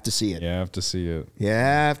Park. You have to see it. You have to see it. You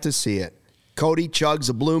have to see it. Cody chugs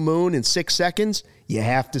a Blue Moon in 6 seconds. You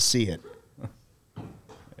have to see it.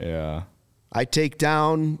 Yeah. I take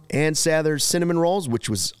down Ann Sather's cinnamon rolls, which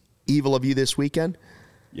was evil of you this weekend.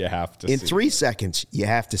 You have to see in 3 seconds, you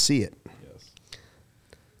have to see it. Yes.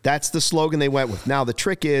 That's the slogan they went with. Now, the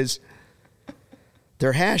trick is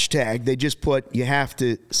their hashtag, they just put, you have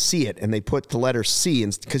to see it, and they put the letter C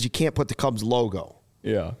because you can't put the Cubs logo.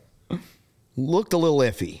 Yeah. Looked a little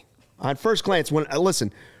iffy. On first glance,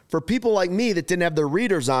 listen, for people like me that didn't have their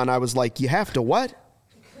readers on, I was like, you have to what?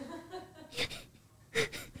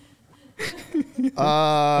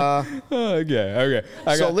 Okay.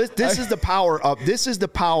 This is the power of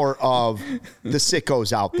the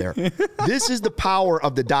sickos out there. This is the power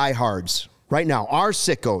of the diehards right now. Our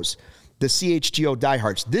sickos, the CHGO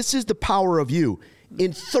diehards. This is the power of you.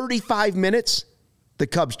 In 35 minutes, the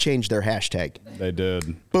Cubs changed their hashtag. They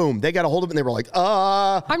did. Boom. They got a hold of it and they were like,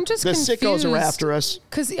 I'm just the confused, sickos are after us.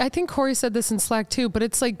 Because I think Corey said this in Slack too, but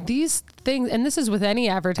it's like these things, and this is with any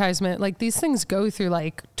advertisement, like these things go through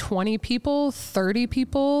like 20 people, 30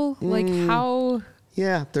 people. Like how...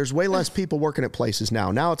 Yeah, there's way less people working at places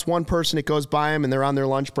now. Now it's one person that goes by them and they're on their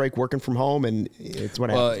lunch break working from home, and it's what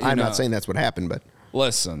happens. I'm not saying that's what happened, but...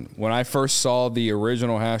 Listen, when I first saw the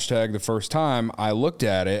original hashtag the first time, I looked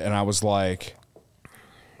at it and I was like,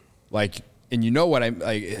 and you know what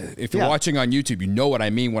if you're watching on YouTube, you know what I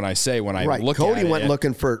mean when I say I look Cody at it. went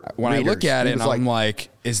looking for when readers. I look at it, and like, I'm like,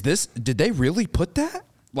 did they really put that?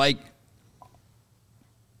 Like,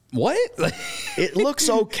 what? It looks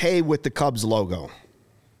okay with the Cubs logo.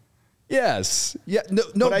 Yes. Yeah. No.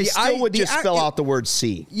 But I still would just spell out the word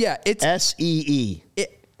C. Yeah. It's SEE.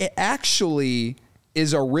 It actually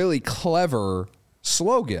is a really clever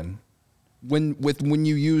slogan when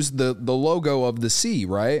you use the logo of the C,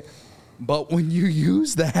 right? But when you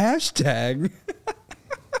use the hashtag,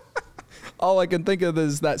 all I can think of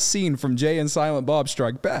is that scene from Jay and Silent Bob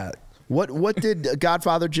Strike Back. What did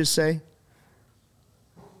Godfather just say?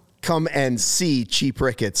 Come and see Cheap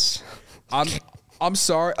Ricketts. I'm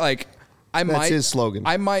sorry. Like, That's his slogan.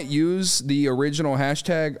 I might use the original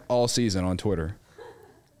hashtag all season on Twitter.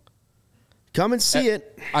 Come and see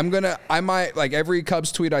it. I might, like, every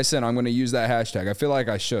Cubs tweet I send, I'm going to use that hashtag. I feel like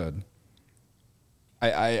I should.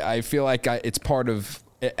 I feel like it's part of,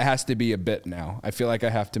 it has to be a bit now. I feel like I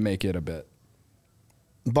have to make it a bit.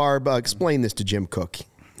 Barb, explain this to Jim Cook.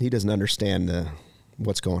 He doesn't understand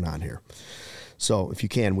what's going on here. So if you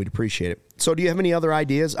can, we'd appreciate it. So do you have any other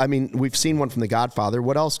ideas? I mean, we've seen one from The Godfather.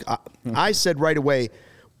 What else? I said right away,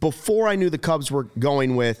 before I knew the Cubs were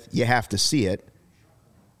going with, you have to see it.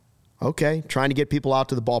 Okay, trying to get people out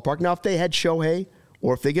to the ballpark. Now, if they had Shohei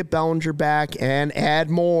or if they get Bellinger back and add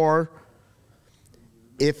more,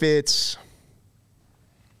 if it's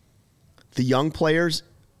the young players,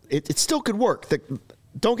 it still could work.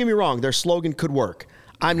 Don't get me wrong, their slogan could work.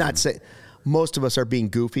 I'm not saying most of us are being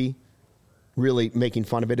goofy, really making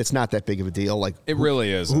fun of it. It's not that big of a deal. Like it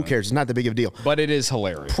really is. Who cares? It's not that big of a deal. But it is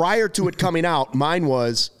hilarious. Prior to it coming out, mine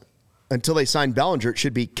was until they signed Bellinger, it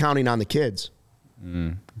should be counting on the kids.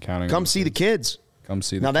 Come see the kids. Come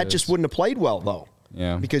see the Now, kids. that just wouldn't have played well, though.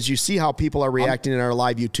 Yeah. Because you see how people are reacting in our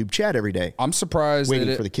live YouTube chat every day. I'm surprised.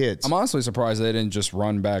 Waiting for the kids. I'm honestly surprised they didn't just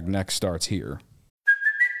run back next starts here.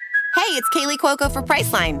 Hey, it's Kaylee Cuoco for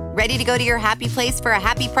Priceline. Ready to go to your happy place for a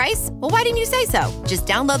happy price? Well, why didn't you say so? Just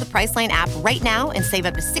download the Priceline app right now and save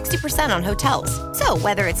up to 60% on hotels. So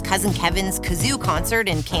whether it's Cousin Kevin's Kazoo Concert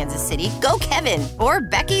in Kansas City, go Kevin, or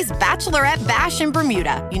Becky's Bachelorette Bash in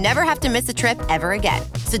Bermuda, you never have to miss a trip ever again.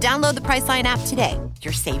 So download the Priceline app today.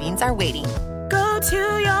 Your savings are waiting. Go to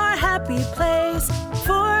your happy place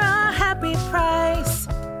for a happy price.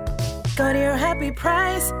 Go to your happy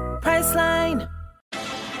price, Priceline.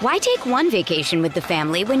 Why take one vacation with the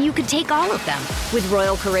family when you could take all of them? With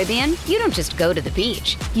Royal Caribbean, you don't just go to the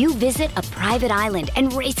beach. You visit a private island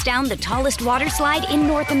and race down the tallest water slide in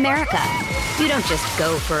North America. You don't just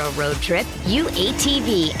go for a road trip. You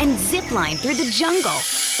ATV and zip line through the jungle.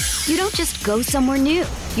 You don't just go somewhere new.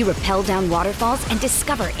 You rappel down waterfalls and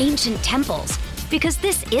discover ancient temples. Because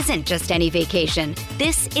this isn't just any vacation.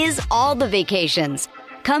 This is all the vacations.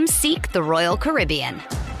 Come seek the Royal Caribbean.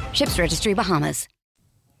 Ships Registry, Bahamas.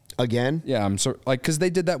 Again? Yeah, I'm so because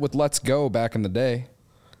they did that with Let's Go back in the day.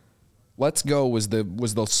 Let's Go was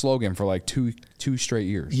the slogan for like two straight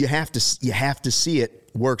years. You have to see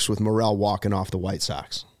it works with Morel walking off the White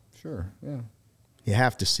Sox. Sure, yeah. You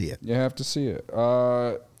have to see it. You have to see it.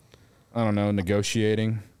 I don't know,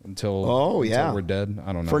 negotiating until we're dead.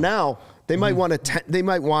 I don't know. For now, they might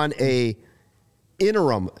want a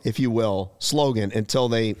interim, if you will, slogan until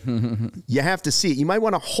they. You have to see it. You might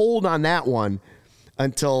want to hold on that one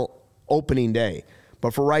until opening day.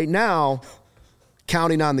 But for right now,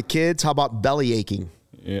 counting on the kids. How about belly aching?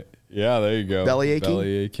 Yeah, there you go. Belly aching?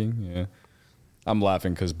 Belly aching, yeah. I'm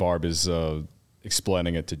laughing because Barb is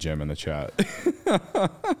explaining it to Jim in the chat.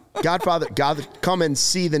 Godfather, come and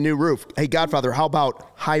see the new roof. Hey, Godfather, how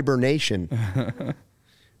about hibernation?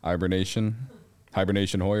 Hibernation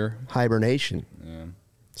Hoyer? Hibernation. Yeah.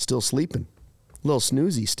 Still sleeping. A little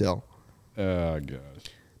snoozy still. Oh, gosh.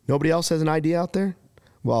 Nobody else has an idea out there?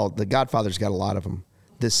 Well, the Godfather's got a lot of them.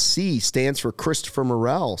 The C stands for Christopher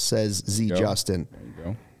Morel, says Z. Justin. There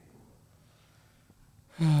you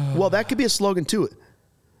go. Well, that could be a slogan, too.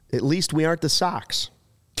 At least we aren't the Sox.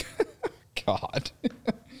 God.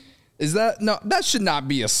 Is that... No, that should not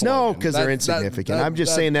be a slogan. No, because they're insignificant. I'm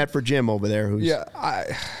just saying that for Jim over there. Who's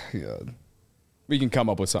we can come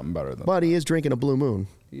up with something better than that. But he is drinking a Blue Moon.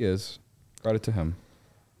 He is. Credit to him.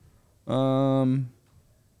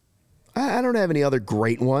 I don't have any other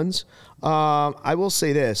great ones. I will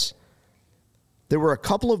say this. There were a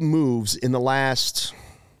couple of moves in the last...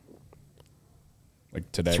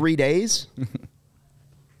 Like today? 3 days?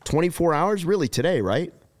 24 hours? Really today,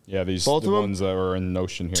 right? Yeah, Both the of them? ones that were in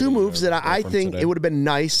Notion here. Two moves that I think today. it would have been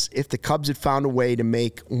nice if the Cubs had found a way to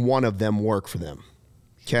make one of them work for them.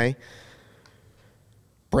 Okay?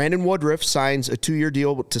 Brandon Woodruff signs a 2-year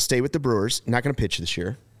deal to stay with the Brewers. Not going to pitch this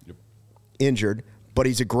year. Yep. Injured. But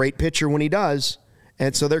he's a great pitcher when he does.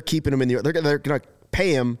 And so they're keeping him in the... They're going to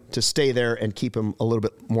pay him to stay there and keep him a little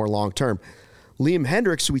bit more long-term. Liam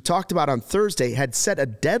Hendricks, who we talked about on Thursday, had set a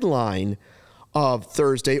deadline of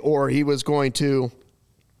Thursday, or he was going to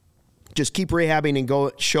just keep rehabbing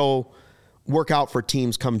and work out for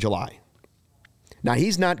teams come July. Now,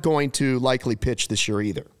 he's not going to likely pitch this year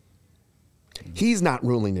either. He's not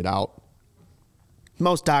ruling it out.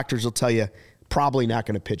 Most doctors will tell you probably not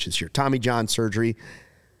going to pitch this year. Tommy John surgery.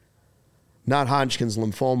 not Hodgkin's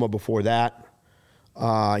lymphoma before that.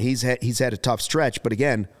 He's had a tough stretch, but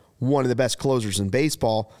again, one of the best closers in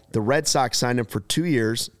baseball. The Red Sox signed him for 2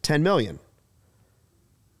 years, $10 million.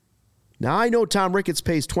 Now I know Tom Ricketts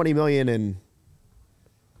pays $20 million in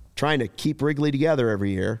trying to keep Wrigley together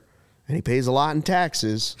every year, and he pays a lot in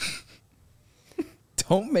taxes.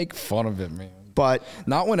 Don't make fun of it, man. But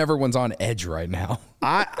not when everyone's on edge right now.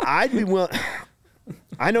 I'd be willing.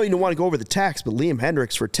 I know you don't want to go over the tax, but Liam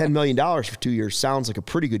Hendricks for $10 million for 2 years sounds like a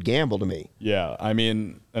pretty good gamble to me. Yeah, I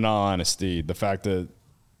mean, in all honesty, the fact that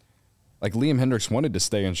like Liam Hendricks wanted to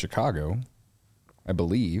stay in Chicago, I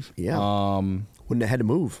believe. Yeah. Wouldn't have had to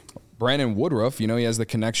move. Brandon Woodruff, he has the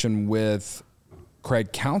connection with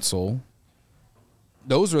Craig Counsell.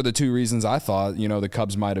 Those are the two reasons I thought, the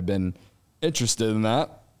Cubs might have been interested in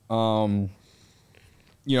that. Brandon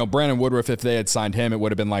Woodruff, if they had signed him, it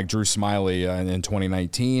would have been like Drew Smyly in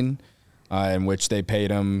 2019, in which they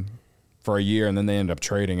paid him for a year and then they ended up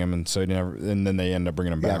trading him, and then they ended up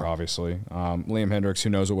bringing him back. Obviously, Liam Hendricks, who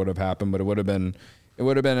knows what would have happened, but it would have been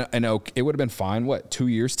fine. What, 2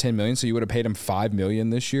 years, $10 million? So you would have paid him $5 million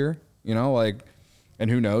this year, and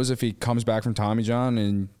who knows if he comes back from Tommy John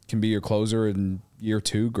and can be your closer in year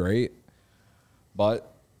 2, great.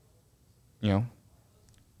 But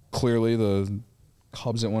clearly the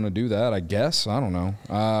Cubs didn't want to do that, I guess. I don't know.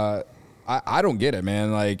 I don't get it,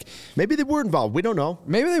 man. Like, maybe they were involved. We don't know.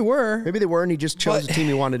 Maybe they were. Maybe they were, and he just chose the team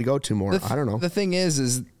he wanted to go to more. I don't know. The thing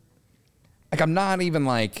is like, I'm not even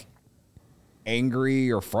like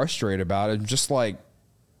angry or frustrated about it. I'm just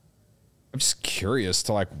curious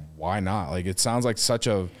to like, why not? Like, it sounds like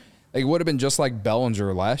it would have been just like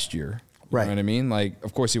Bellinger last year. Right. You know what I mean? Like,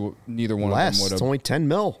 of course, neither one of them would have. It's only $10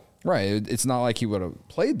 million. Right. It's not like he would have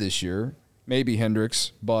played this year. Maybe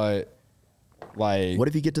Hendricks, but like, what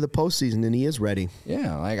if you get to the postseason and he is ready?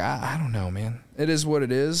 Yeah, like I don't know, man. It is what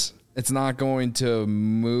it is. It's not going to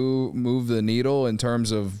move the needle in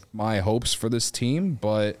terms of my hopes for this team,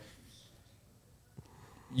 but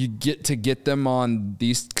you get them on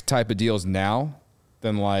these type of deals now,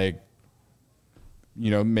 then like,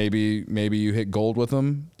 maybe you hit gold with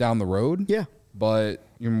them down the road. Yeah, but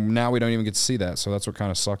now we don't even get to see that, so that's what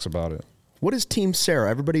kind of sucks about it. What is Team Sarah?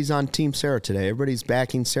 Everybody's on Team Sarah today. Everybody's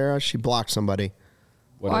backing Sarah. She blocked somebody.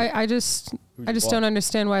 Well, I just don't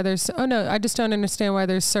understand why there's. Oh no, I just don't understand why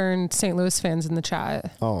there's certain St. Louis fans in the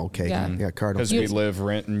chat. Oh, okay. Yeah, Cardinals. Because we live,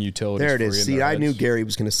 rent, and utilities. There it is. See, I knew Gary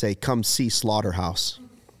was going to say, "Come see Slaughterhouse."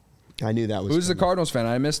 I knew that was. Who's the Cardinals fan?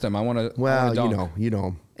 I missed him. I want to. Well, you know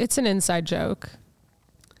him. It's an inside joke.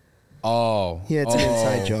 Oh, yeah, it's an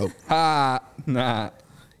inside joke. Nah.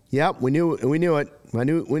 Yep, we knew it. We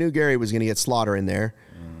knew Gary was going to get Slaughter in there.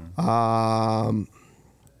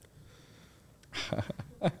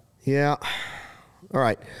 Yeah. All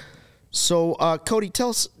right. So, Cody, tell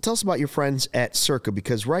us about your friends at Circa,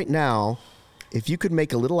 because right now, if you could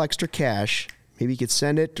make a little extra cash, maybe you could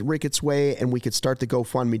send it to Ricketts' way, and we could start the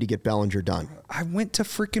GoFundMe to get Bellinger done. I went to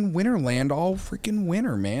freaking Winterland all freaking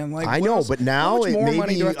winter, man. Like, I know, else? but now how much more maybe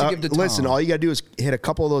money do I have to give to Tom? Listen, all you got to do is hit a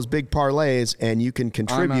couple of those big parlays, and you can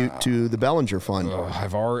contribute to the Bellinger fund.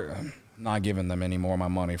 I'm not giving them any more of my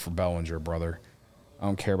money for Bellinger, brother. I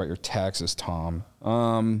don't care about your taxes, Tom.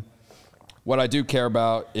 What I do care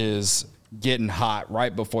about is getting hot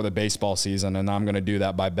right before the baseball season, and I'm going to do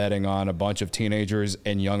that by betting on a bunch of teenagers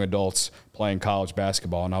and young adults playing college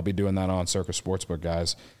basketball, and I'll be doing that on Circa Sportsbook,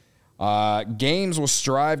 guys. Games will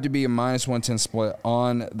strive to be a -110 split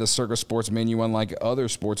on the Circa Sports menu, unlike other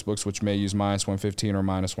sportsbooks, which may use -115 or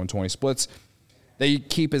 -120 splits. They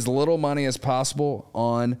keep as little money as possible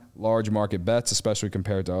on large market bets, especially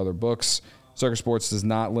compared to other books. Circa Sports does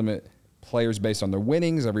not limit players based on their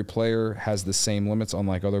winnings. Every player has the same limits,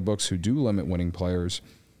 unlike other books who do limit winning players.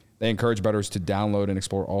 They encourage bettors to download and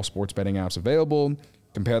explore all sports betting apps available,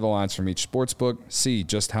 compare the lines from each sports book, see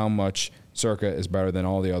just how much Circa is better than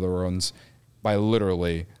all the other ones. By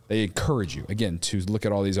literally, they encourage you, again, to look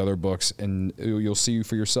at all these other books, and you'll see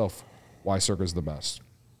for yourself why Circa is the best.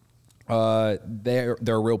 There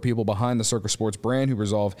are real people behind the Circa Sports brand who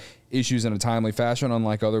resolve issues in a timely fashion,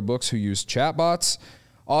 unlike other books who use chatbots.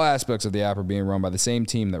 All aspects of the app are being run by the same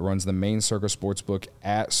team that runs the main Circa Sportsbook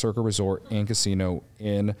at Circa Resort and Casino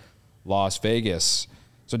in Las Vegas.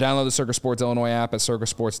 So download the Circa Sports Illinois app at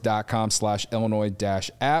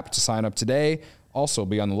circasports.com/Illinois-app to sign up today. Also,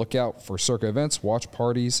 be on the lookout for Circa events, watch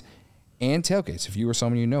parties, and tailgates. If you or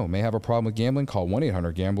someone you know may have a problem with gambling, call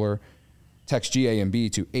 1-800-GAMBLER. Text GAMB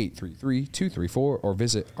to 833-234 or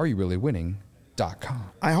visit areyoureallywinning.com.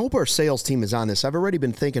 I hope our sales team is on this. I've already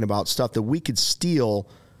been thinking about stuff that we could steal.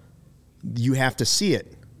 You have to see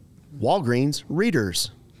it. Walgreens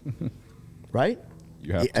readers, right?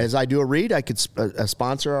 as I do a read, I could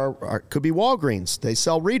sponsor our could be Walgreens. They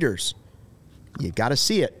sell readers. You got to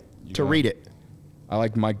see it to read it. I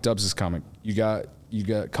like Mike Dubs' comment. You got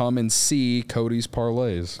come and see Cody's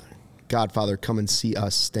parlays. Godfather, come and see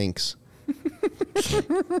us stinks.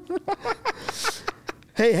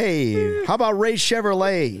 Hey, how about Ray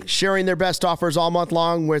Chevrolet sharing their best offers all month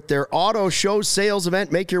long with their auto show sales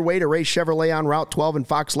event? Make your way to Ray Chevrolet on Route 12 in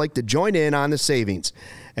Fox Lake to join in on the savings.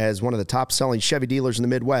 As one of the top-selling Chevy dealers in the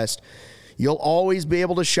Midwest, you'll always be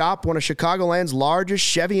able to shop one of Chicagoland's largest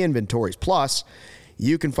Chevy inventories. Plus,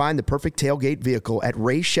 you can find the perfect tailgate vehicle at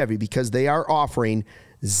Ray Chevy because they are offering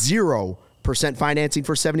 0% financing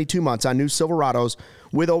for 72 months on new Silverados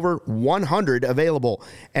with over 100 available.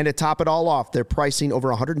 And to top it all off, they're pricing over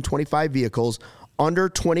 125 vehicles under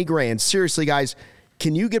 $20,000. Seriously, guys,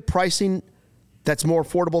 can you get pricing that's more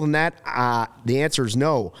affordable than that? The answer is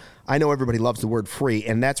no. I know everybody loves the word free,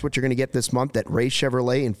 and that's what you're going to get this month at Ray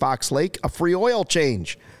Chevrolet in Fox Lake, a free oil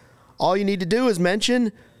change. All you need to do is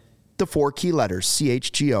mention the 4 key letters,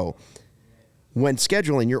 CHGO. When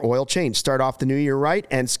scheduling your oil change, start off the new year right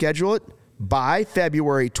and schedule it by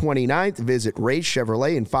February 29th. Visit Ray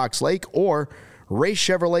Chevrolet in Fox Lake or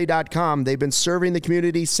raychevrolet.com. They've been serving the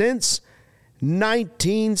community since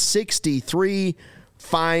 1963.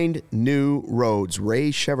 Find new roads.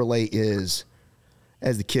 Ray Chevrolet is,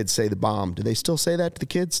 as the kids say, the bomb. Do they still say that to the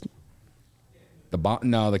kids? The bomb?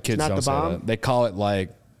 No, the kids don't say that. They call it like,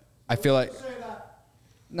 I feel like,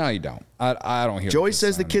 no, you don't. I don't hear it. Joey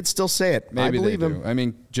says the kids still say it. Maybe I believe they him. do. I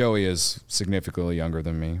mean, Joey is significantly younger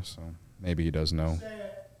than me, so maybe he does know.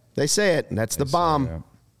 They say it, and that's the bomb.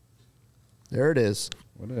 There it is.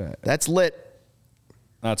 That's lit.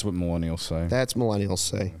 That's what millennials say. That's millennials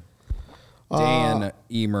say. Dan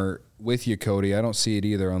Emer, with you, Cody. I don't see it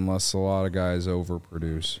either unless a lot of guys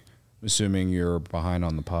overproduce. I'm assuming you're behind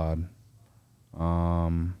on the pod.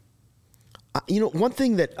 One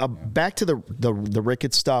thing that back to the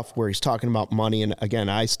Ricketts stuff where he's talking about money, and again,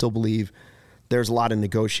 I still believe there's a lot of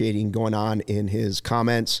negotiating going on in his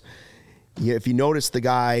comments. If you notice the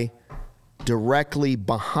guy directly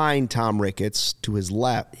behind Tom Ricketts to his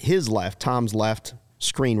left, Tom's left,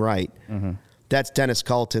 screen right, that's Dennis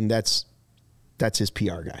Culleton. That's his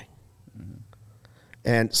PR guy.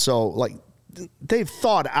 And so, like, they've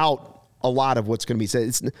thought out a lot of what's going to be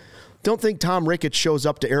said. Don't think Tom Ricketts shows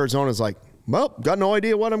up to Arizona and is like, well, got no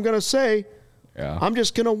idea what I'm going to say. Yeah. I'm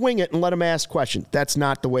just going to wing it and let him ask questions. That's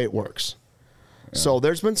not the way it works. Yeah. So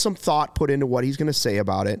there's been some thought put into what he's going to say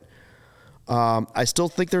about it. I still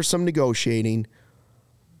think there's some negotiating.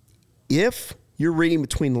 If you're reading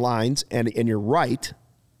between the lines, and you're right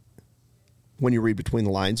when you read between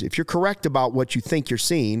the lines, if you're correct about what you think you're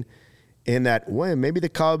seeing, in that, well, maybe the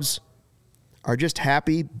Cubs are just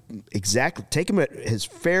happy, exactly, take him at his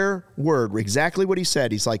fair word, exactly what he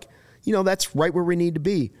said. He's like, that's right where we need to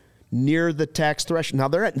be, near the tax threshold. Now,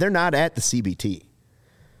 they're not at the CBT.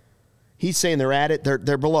 He's saying they're at it,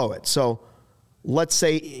 they're below it. So let's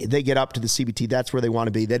say they get up to the CBT, that's where they want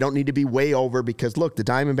to be. They don't need to be way over because, look, the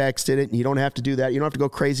Diamondbacks did it, and you don't have to do that. You don't have to go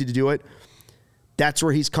crazy to do it. That's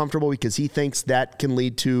where he's comfortable because he thinks that can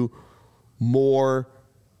lead to more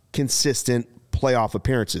consistent playoff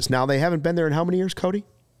appearances. Now, they haven't been there in how many years, Cody?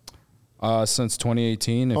 Since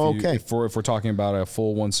 2018, if we're talking about a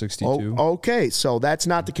full 162. Okay, so that's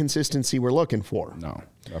not the consistency we're looking for. No,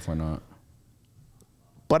 definitely not.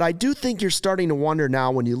 But I do think you're starting to wonder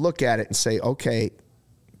now when you look at it and say, okay,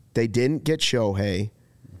 they didn't get Shohei.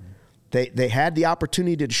 They had the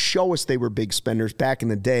opportunity to show us they were big spenders back in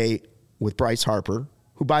the day with Bryce Harper,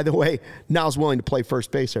 who, by the way, now is willing to play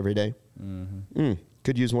first base every day.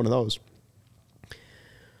 Could use one of those.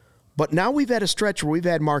 But now we've had a stretch where we've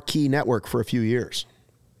had Marquee Network for a few years.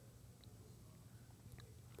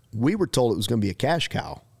 We were told it was going to be a cash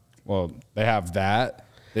cow. Well, they have that.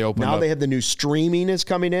 They have the new streaming is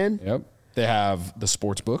coming in. Yep. They have the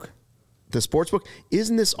sports book. The sports book.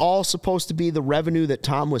 Isn't this all supposed to be the revenue that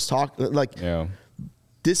Tom was talking?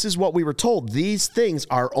 This is what we were told. These things,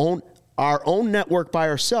 our own network by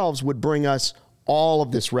ourselves would bring us all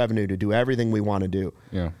of this revenue to do everything we want to do.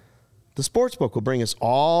 Yeah. The sports book will bring us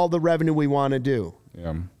all the revenue we want to do.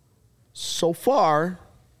 Yeah. So far,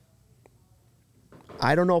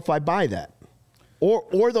 I don't know if I buy that.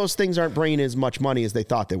 Or those things aren't bringing as much money as they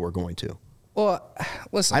thought they were going to. Well,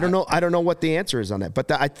 listen. I don't know what the answer is on that,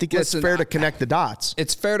 but I think it's fair to connect the dots.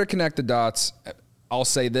 It's fair to connect the dots. I'll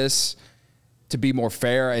say this, to be more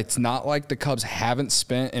fair, it's not like the Cubs haven't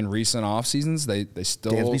spent in recent off seasons. They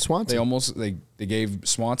still Dansby Swanson. They gave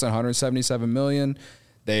Swanson $177 million.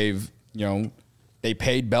 They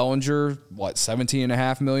paid Bellinger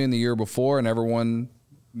 $17.5 million the year before and never won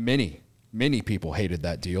many. many people hated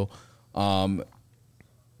that deal. Tyone's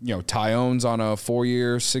on a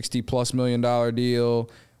 4-year, $60+ million deal.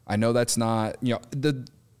 I know that's not,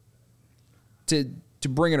 to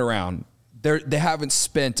bring it around, they haven't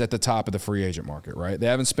spent at the top of the free agent market, right? They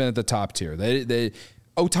haven't spent at the top tier.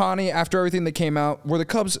 Ohtani, after everything that came out, were the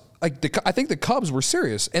Cubs I think the Cubs were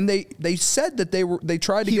serious, and they said that they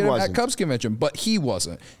tried to get him at Cubs convention, but he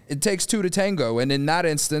wasn't. It takes two to tango, and in that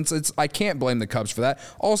instance, I can't blame the Cubs for that.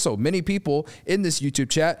 Also, many people in this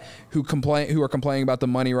YouTube chat who are complaining about the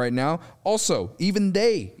money right now, also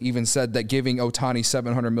they said that giving Ohtani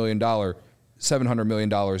 $700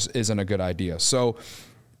 million isn't a good idea. So,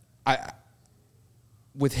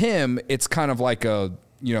 with him, it's kind of like an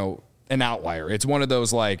outlier. It's one of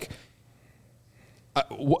those like a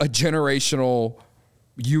generational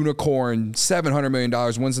unicorn, $700 million.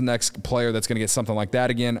 When's the next player that's going to get something like that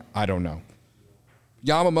again? I don't know.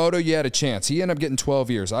 Yamamoto, you had a chance. He ended up getting 12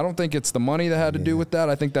 years. I don't think it's the money that had to do with that.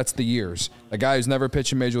 I think that's the years. A guy who's never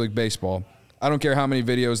pitched in Major League Baseball. I don't care how many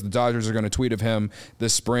videos the Dodgers are going to tweet of him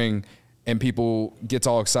this spring and people gets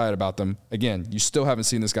all excited about them. Again, you still haven't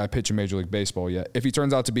seen this guy pitch in Major League Baseball yet. If he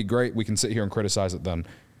turns out to be great, we can sit here and criticize it then.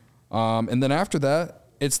 And then after that,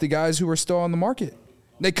 it's the guys who are still on the market.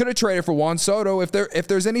 They could have traded for Juan Soto. If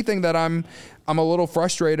there's anything that I'm a little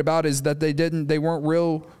frustrated about is that they weren't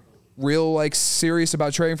real like serious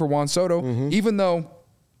about trading for Juan Soto, even though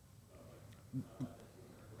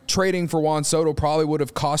trading for Juan Soto probably would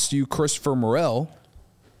have cost you Christopher Morel.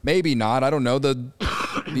 Maybe not. I don't know. The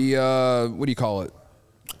what do you call it?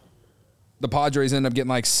 The Padres end up getting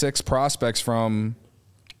like 6 prospects from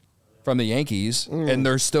the Yankees, and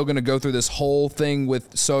they're still going to go through this whole thing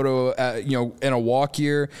with Soto, in a walk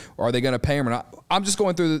year, or are they going to pay him or not? I'm just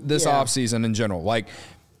going through this offseason in general. Like,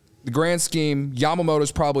 the grand scheme,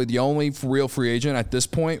 Yamamoto's probably the only real free agent at this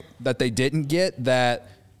point that they didn't get that,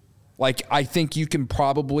 like, I think you can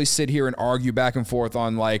probably sit here and argue back and forth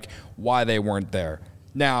on, like, why they weren't there.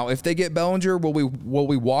 Now, if they get Bellinger, will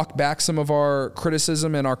we walk back some of our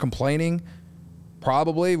criticism and our complaining?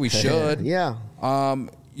 Probably. We should. Yeah.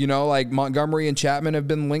 Like Montgomery and Chapman have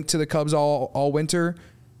been linked to the Cubs all winter.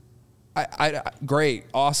 Great,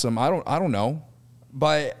 awesome. I don't know,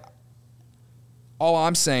 but all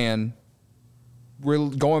I'm saying, we're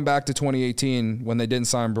going back to 2018 when they didn't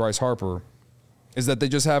sign Bryce Harper, is that they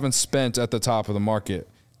just haven't spent at the top of the market.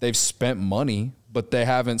 They've spent money, but they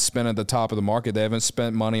haven't spent at the top of the market. They haven't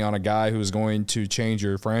spent money on a guy who's going to change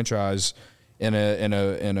your franchise in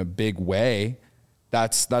a big way.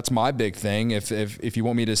 That's my big thing. If you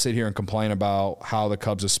want me to sit here and complain about how the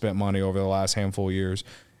Cubs have spent money over the last handful of years,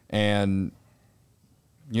 and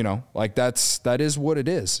that is what it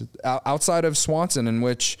is. Outside of Swanson, in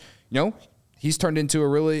which he's turned into a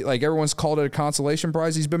really, like, everyone's called it a consolation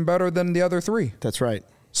prize. He's been better than the other 3. That's right.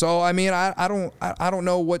 So I mean, I don't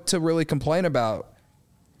know what to really complain about.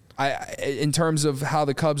 In terms of how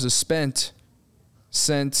the Cubs have spent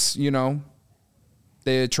since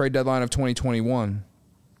the trade deadline of 2021.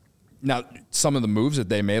 Now, some of the moves that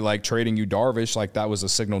they made, like trading Yu Darvish, like that was a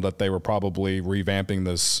signal that they were probably revamping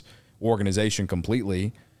this organization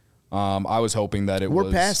completely. I was hoping that we're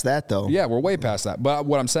past that, though. Yeah, we're way past that. But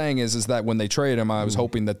what I'm saying is that when they traded him, I was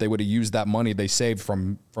hoping that they would have used that money they saved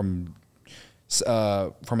from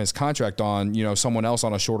his contract on someone else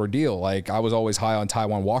on a shorter deal. Like, I was always high on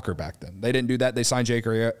Taijuan Walker back then. They didn't do that. They signed Jake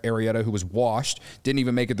Arrieta, who was washed, didn't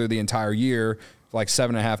even make it through the entire year, like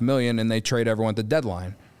 $7.5 million, and they trade everyone at the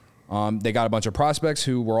deadline. They got a bunch of prospects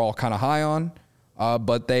who we're all kind of high on,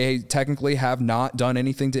 but they technically have not done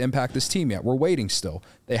anything to impact this team yet. We're waiting still.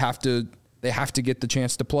 They have to get the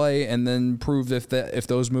chance to play and then prove if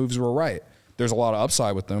those moves were right. There's a lot of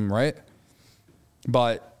upside with them, right?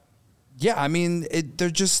 But yeah, I mean,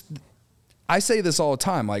 I say this all the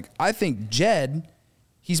time. Like, I think Jed,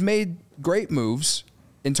 he's made great moves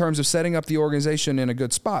in terms of setting up the organization in a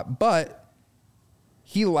good spot, but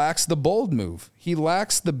he lacks the bold move. He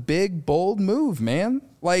lacks the big, bold move, man.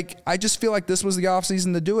 Like, I just feel like this was the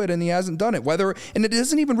offseason to do it, and he hasn't done it. And it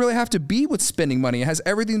doesn't even really have to be with spending money. It has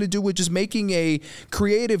everything to do with just making a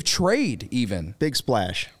creative trade, even. Big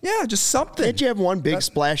splash. Yeah, just something. Did you have one big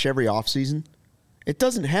splash every offseason? It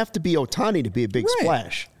doesn't have to be Ohtani to be a big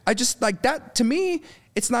splash. I just, like, that, to me,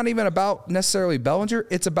 it's not even about necessarily Bellinger.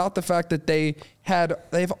 It's about the fact that they have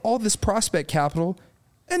all this prospect capital,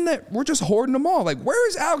 and that we're just hoarding them all. Like, where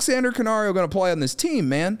is Alexander Canario going to play on this team,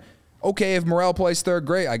 man? Okay, if Morel plays third,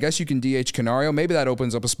 great. I guess you can DH Canario. Maybe that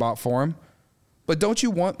opens up a spot for him. But don't you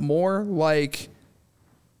want more, like,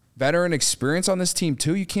 veteran experience on this team,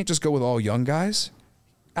 too? You can't just go with all young guys.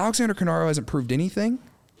 Alexander Canario hasn't proved anything.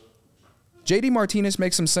 JD Martinez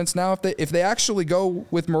makes some sense now. If they actually go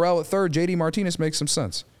with Morel at third, JD Martinez makes some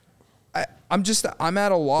sense. I'm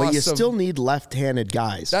at a loss. But you still need left-handed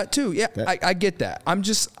guys. That too, yeah. I get that. I'm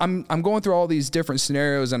going through all these different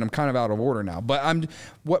scenarios, and I'm kind of out of order now. But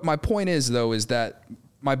what my point is, though, is that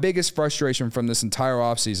my biggest frustration from this entire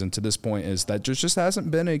offseason to this point is that there just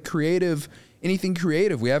hasn't been anything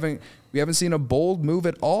creative. We haven't seen a bold move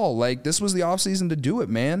at all. Like, this was the offseason to do it,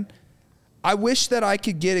 man. I wish that I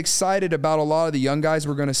could get excited about a lot of the young guys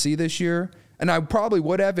we're going to see this year. And I probably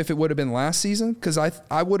would have if it would have been last season, because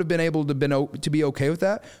I would have been able to be okay with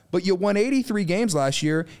that. But you won 83 games last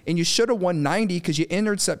year, and you should have won 90 because you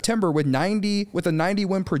entered September with a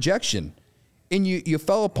 90-win projection. And you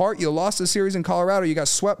fell apart. You lost a series in Colorado. You got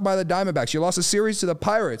swept by the Diamondbacks. You lost a series to the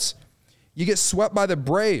Pirates. You get swept by the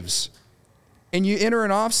Braves. And you enter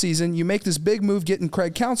an offseason. You make this big move getting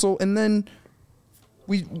Craig Counsell, and then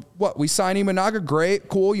we sign Imanaga, great,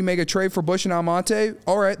 cool. You make a trade for Bush and Almonte.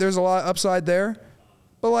 All right, there's a lot of upside there.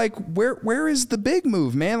 But like, where is the big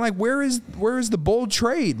move, man? Like, where is the bold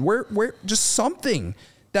trade? Where just something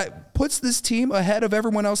that puts this team ahead of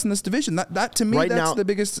everyone else in this division. That to me, that's the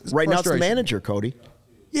biggest right now. It's the manager, Cody.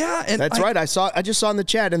 Yeah, and that's right. I just saw in the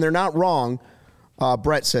chat, and they're not wrong.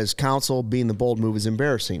 Brett says Counsell being the bold move is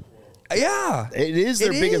embarrassing. Yeah. It is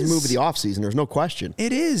their biggest move of the offseason. There's no question.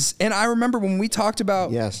 It is. And I remember when we talked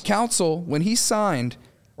about Counsell, when he signed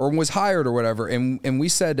or was hired or whatever, and we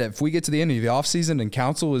said that if we get to the end of the offseason and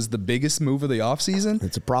Counsell is the biggest move of the offseason.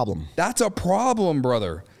 It's a problem. That's a problem,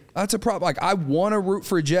 brother. That's a problem. Like, I want to root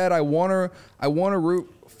for Jed. I want to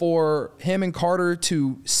root for him and Carter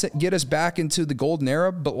to get us back into the golden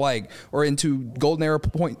era, or into golden era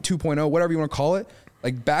 2.0, whatever you want to call it.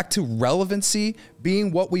 Like, back to relevancy,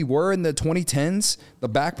 being what we were in the 2010s, the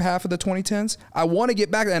back half of the 2010s. I want to get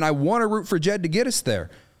back, and I want to root for Jed to get us there.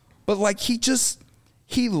 But, like, he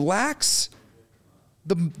lacks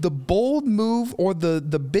the bold move or the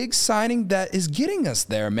big signing that is getting us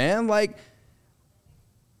there, man. Like,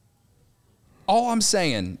 all I'm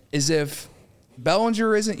saying is if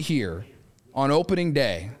Bellinger isn't here on opening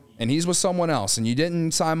day and he's with someone else and you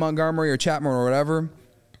didn't sign Montgomery or Chapman or whatever,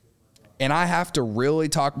 and I have to really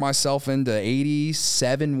talk myself into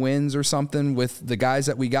 87 wins or something with the guys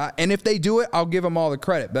that we got. And if they do it, I'll give them all the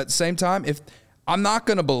credit. But at the same time, if I'm not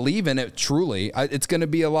going to believe in it truly, it's going to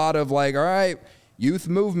be a lot of like, all right, youth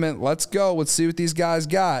movement, let's go. Let's see what these guys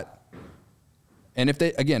got. And if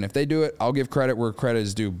they do it, I'll give credit where credit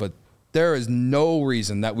is due. But there is no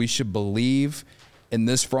reason that we should believe in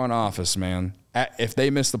this front office, man, if they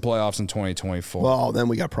miss the playoffs in 2024. Well, then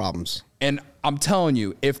we got problems. And I'm telling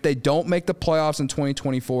you, if they don't make the playoffs in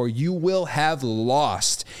 2024, you will have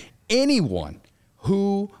lost anyone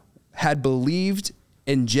who had believed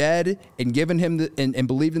in Jed and given him and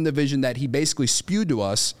believed in the vision that he basically spewed to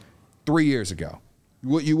us 3 years ago.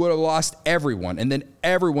 You would have lost everyone, and then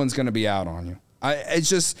everyone's going to be out on you. It's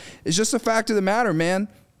just a fact of the matter, man.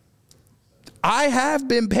 I have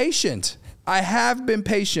been patient.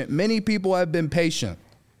 Many people have been patient.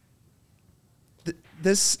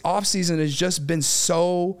 This offseason has just been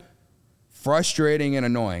so frustrating and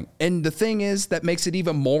annoying. And the thing is that makes it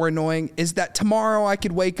even more annoying is that tomorrow I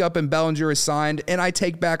could wake up and Bellinger is signed, and I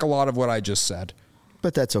take back a lot of what I just said.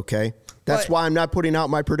 But that's okay. That's why I'm not putting out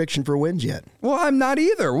my prediction for wins yet. Well, I'm not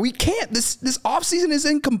either. We can't. This offseason is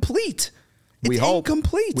incomplete. It's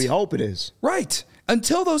incomplete. We hope it is. Right.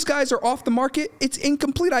 Until those guys are off the market, it's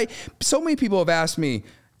incomplete. So many people have asked me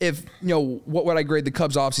if, what would I grade the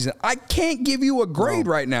Cubs offseason? I can't give you a grade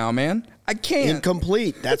right now, man. I can't.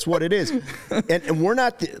 Incomplete. That's what it is. and we're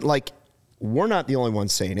not the only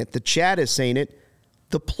ones saying it. The chat is saying it.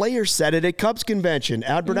 The players said it at Cubs convention.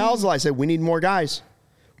 Albert Alzolay said, we need more guys.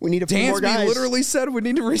 We need a few more guys. Dansby literally said we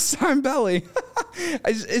need to re-sign Belly.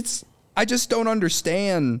 I just don't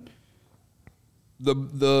understand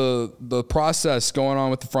the process going on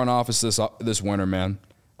with the front office this winter, man.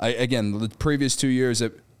 Again, the previous 2 years,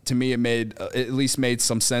 to me, it at least made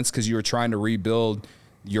some sense because you were trying to rebuild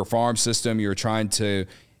your farm system. You were trying to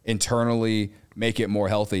internally make it more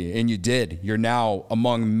healthy, and you did. You're now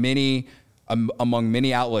among many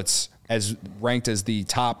outlets as ranked as the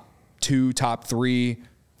top 2, top 3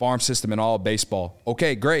 farm system in all of baseball.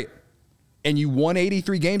 Okay, great. And you won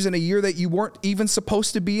 83 games in a year that you weren't even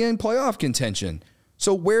supposed to be in playoff contention.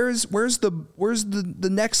 So where's the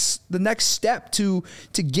next step to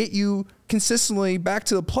get you consistently back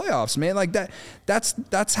to the playoffs, man? Like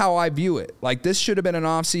that's how I view it. Like, this should have been an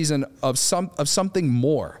offseason of something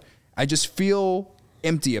more. I just feel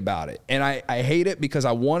empty about it. And I hate it because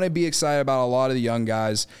I want to be excited about a lot of the young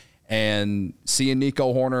guys. and seeing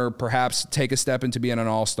Nico Horner perhaps take a step into being an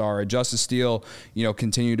all-star, Justice Steele,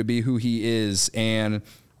 continue to be who he is, and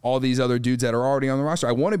all these other dudes that are already on the roster.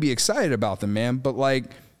 I want to be excited about them, man, but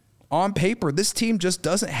on paper, this team just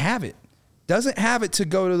doesn't have it. Doesn't have it to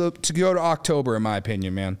go to October, in my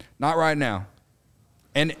opinion, man. Not right now.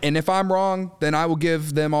 And if I'm wrong, then I will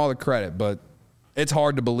give them all the credit, but it's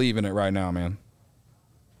hard to believe in it right now, man.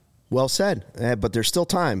 Well said, but there's still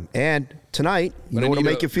time. And tonight, you know what'll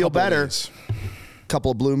make you feel better?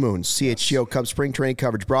 Couple of Blue Moons. CHGO Cubs Spring Training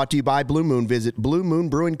coverage brought to you by Blue Moon. Visit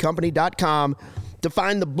BlueMoonBrewingCompany.com to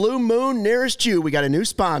find the Blue Moon nearest you. We got a new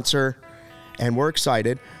sponsor, and we're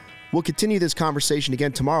excited. We'll continue this conversation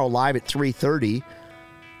again tomorrow live at 3:30.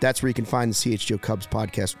 That's where you can find the CHGO Cubs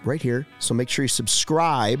podcast right here. So make sure you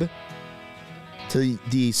subscribe to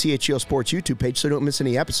the CHGO Sports YouTube page so you don't miss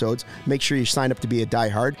any episodes. Make sure you sign up to be a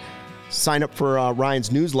diehard. Sign up for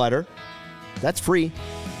Ryan's newsletter. That's free.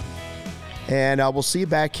 And we'll see you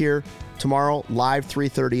back here tomorrow, live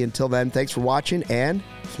 3:30. Until then, thanks for watching, and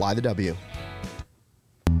fly the W.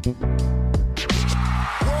 We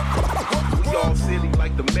all silly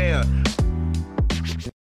like the mayor.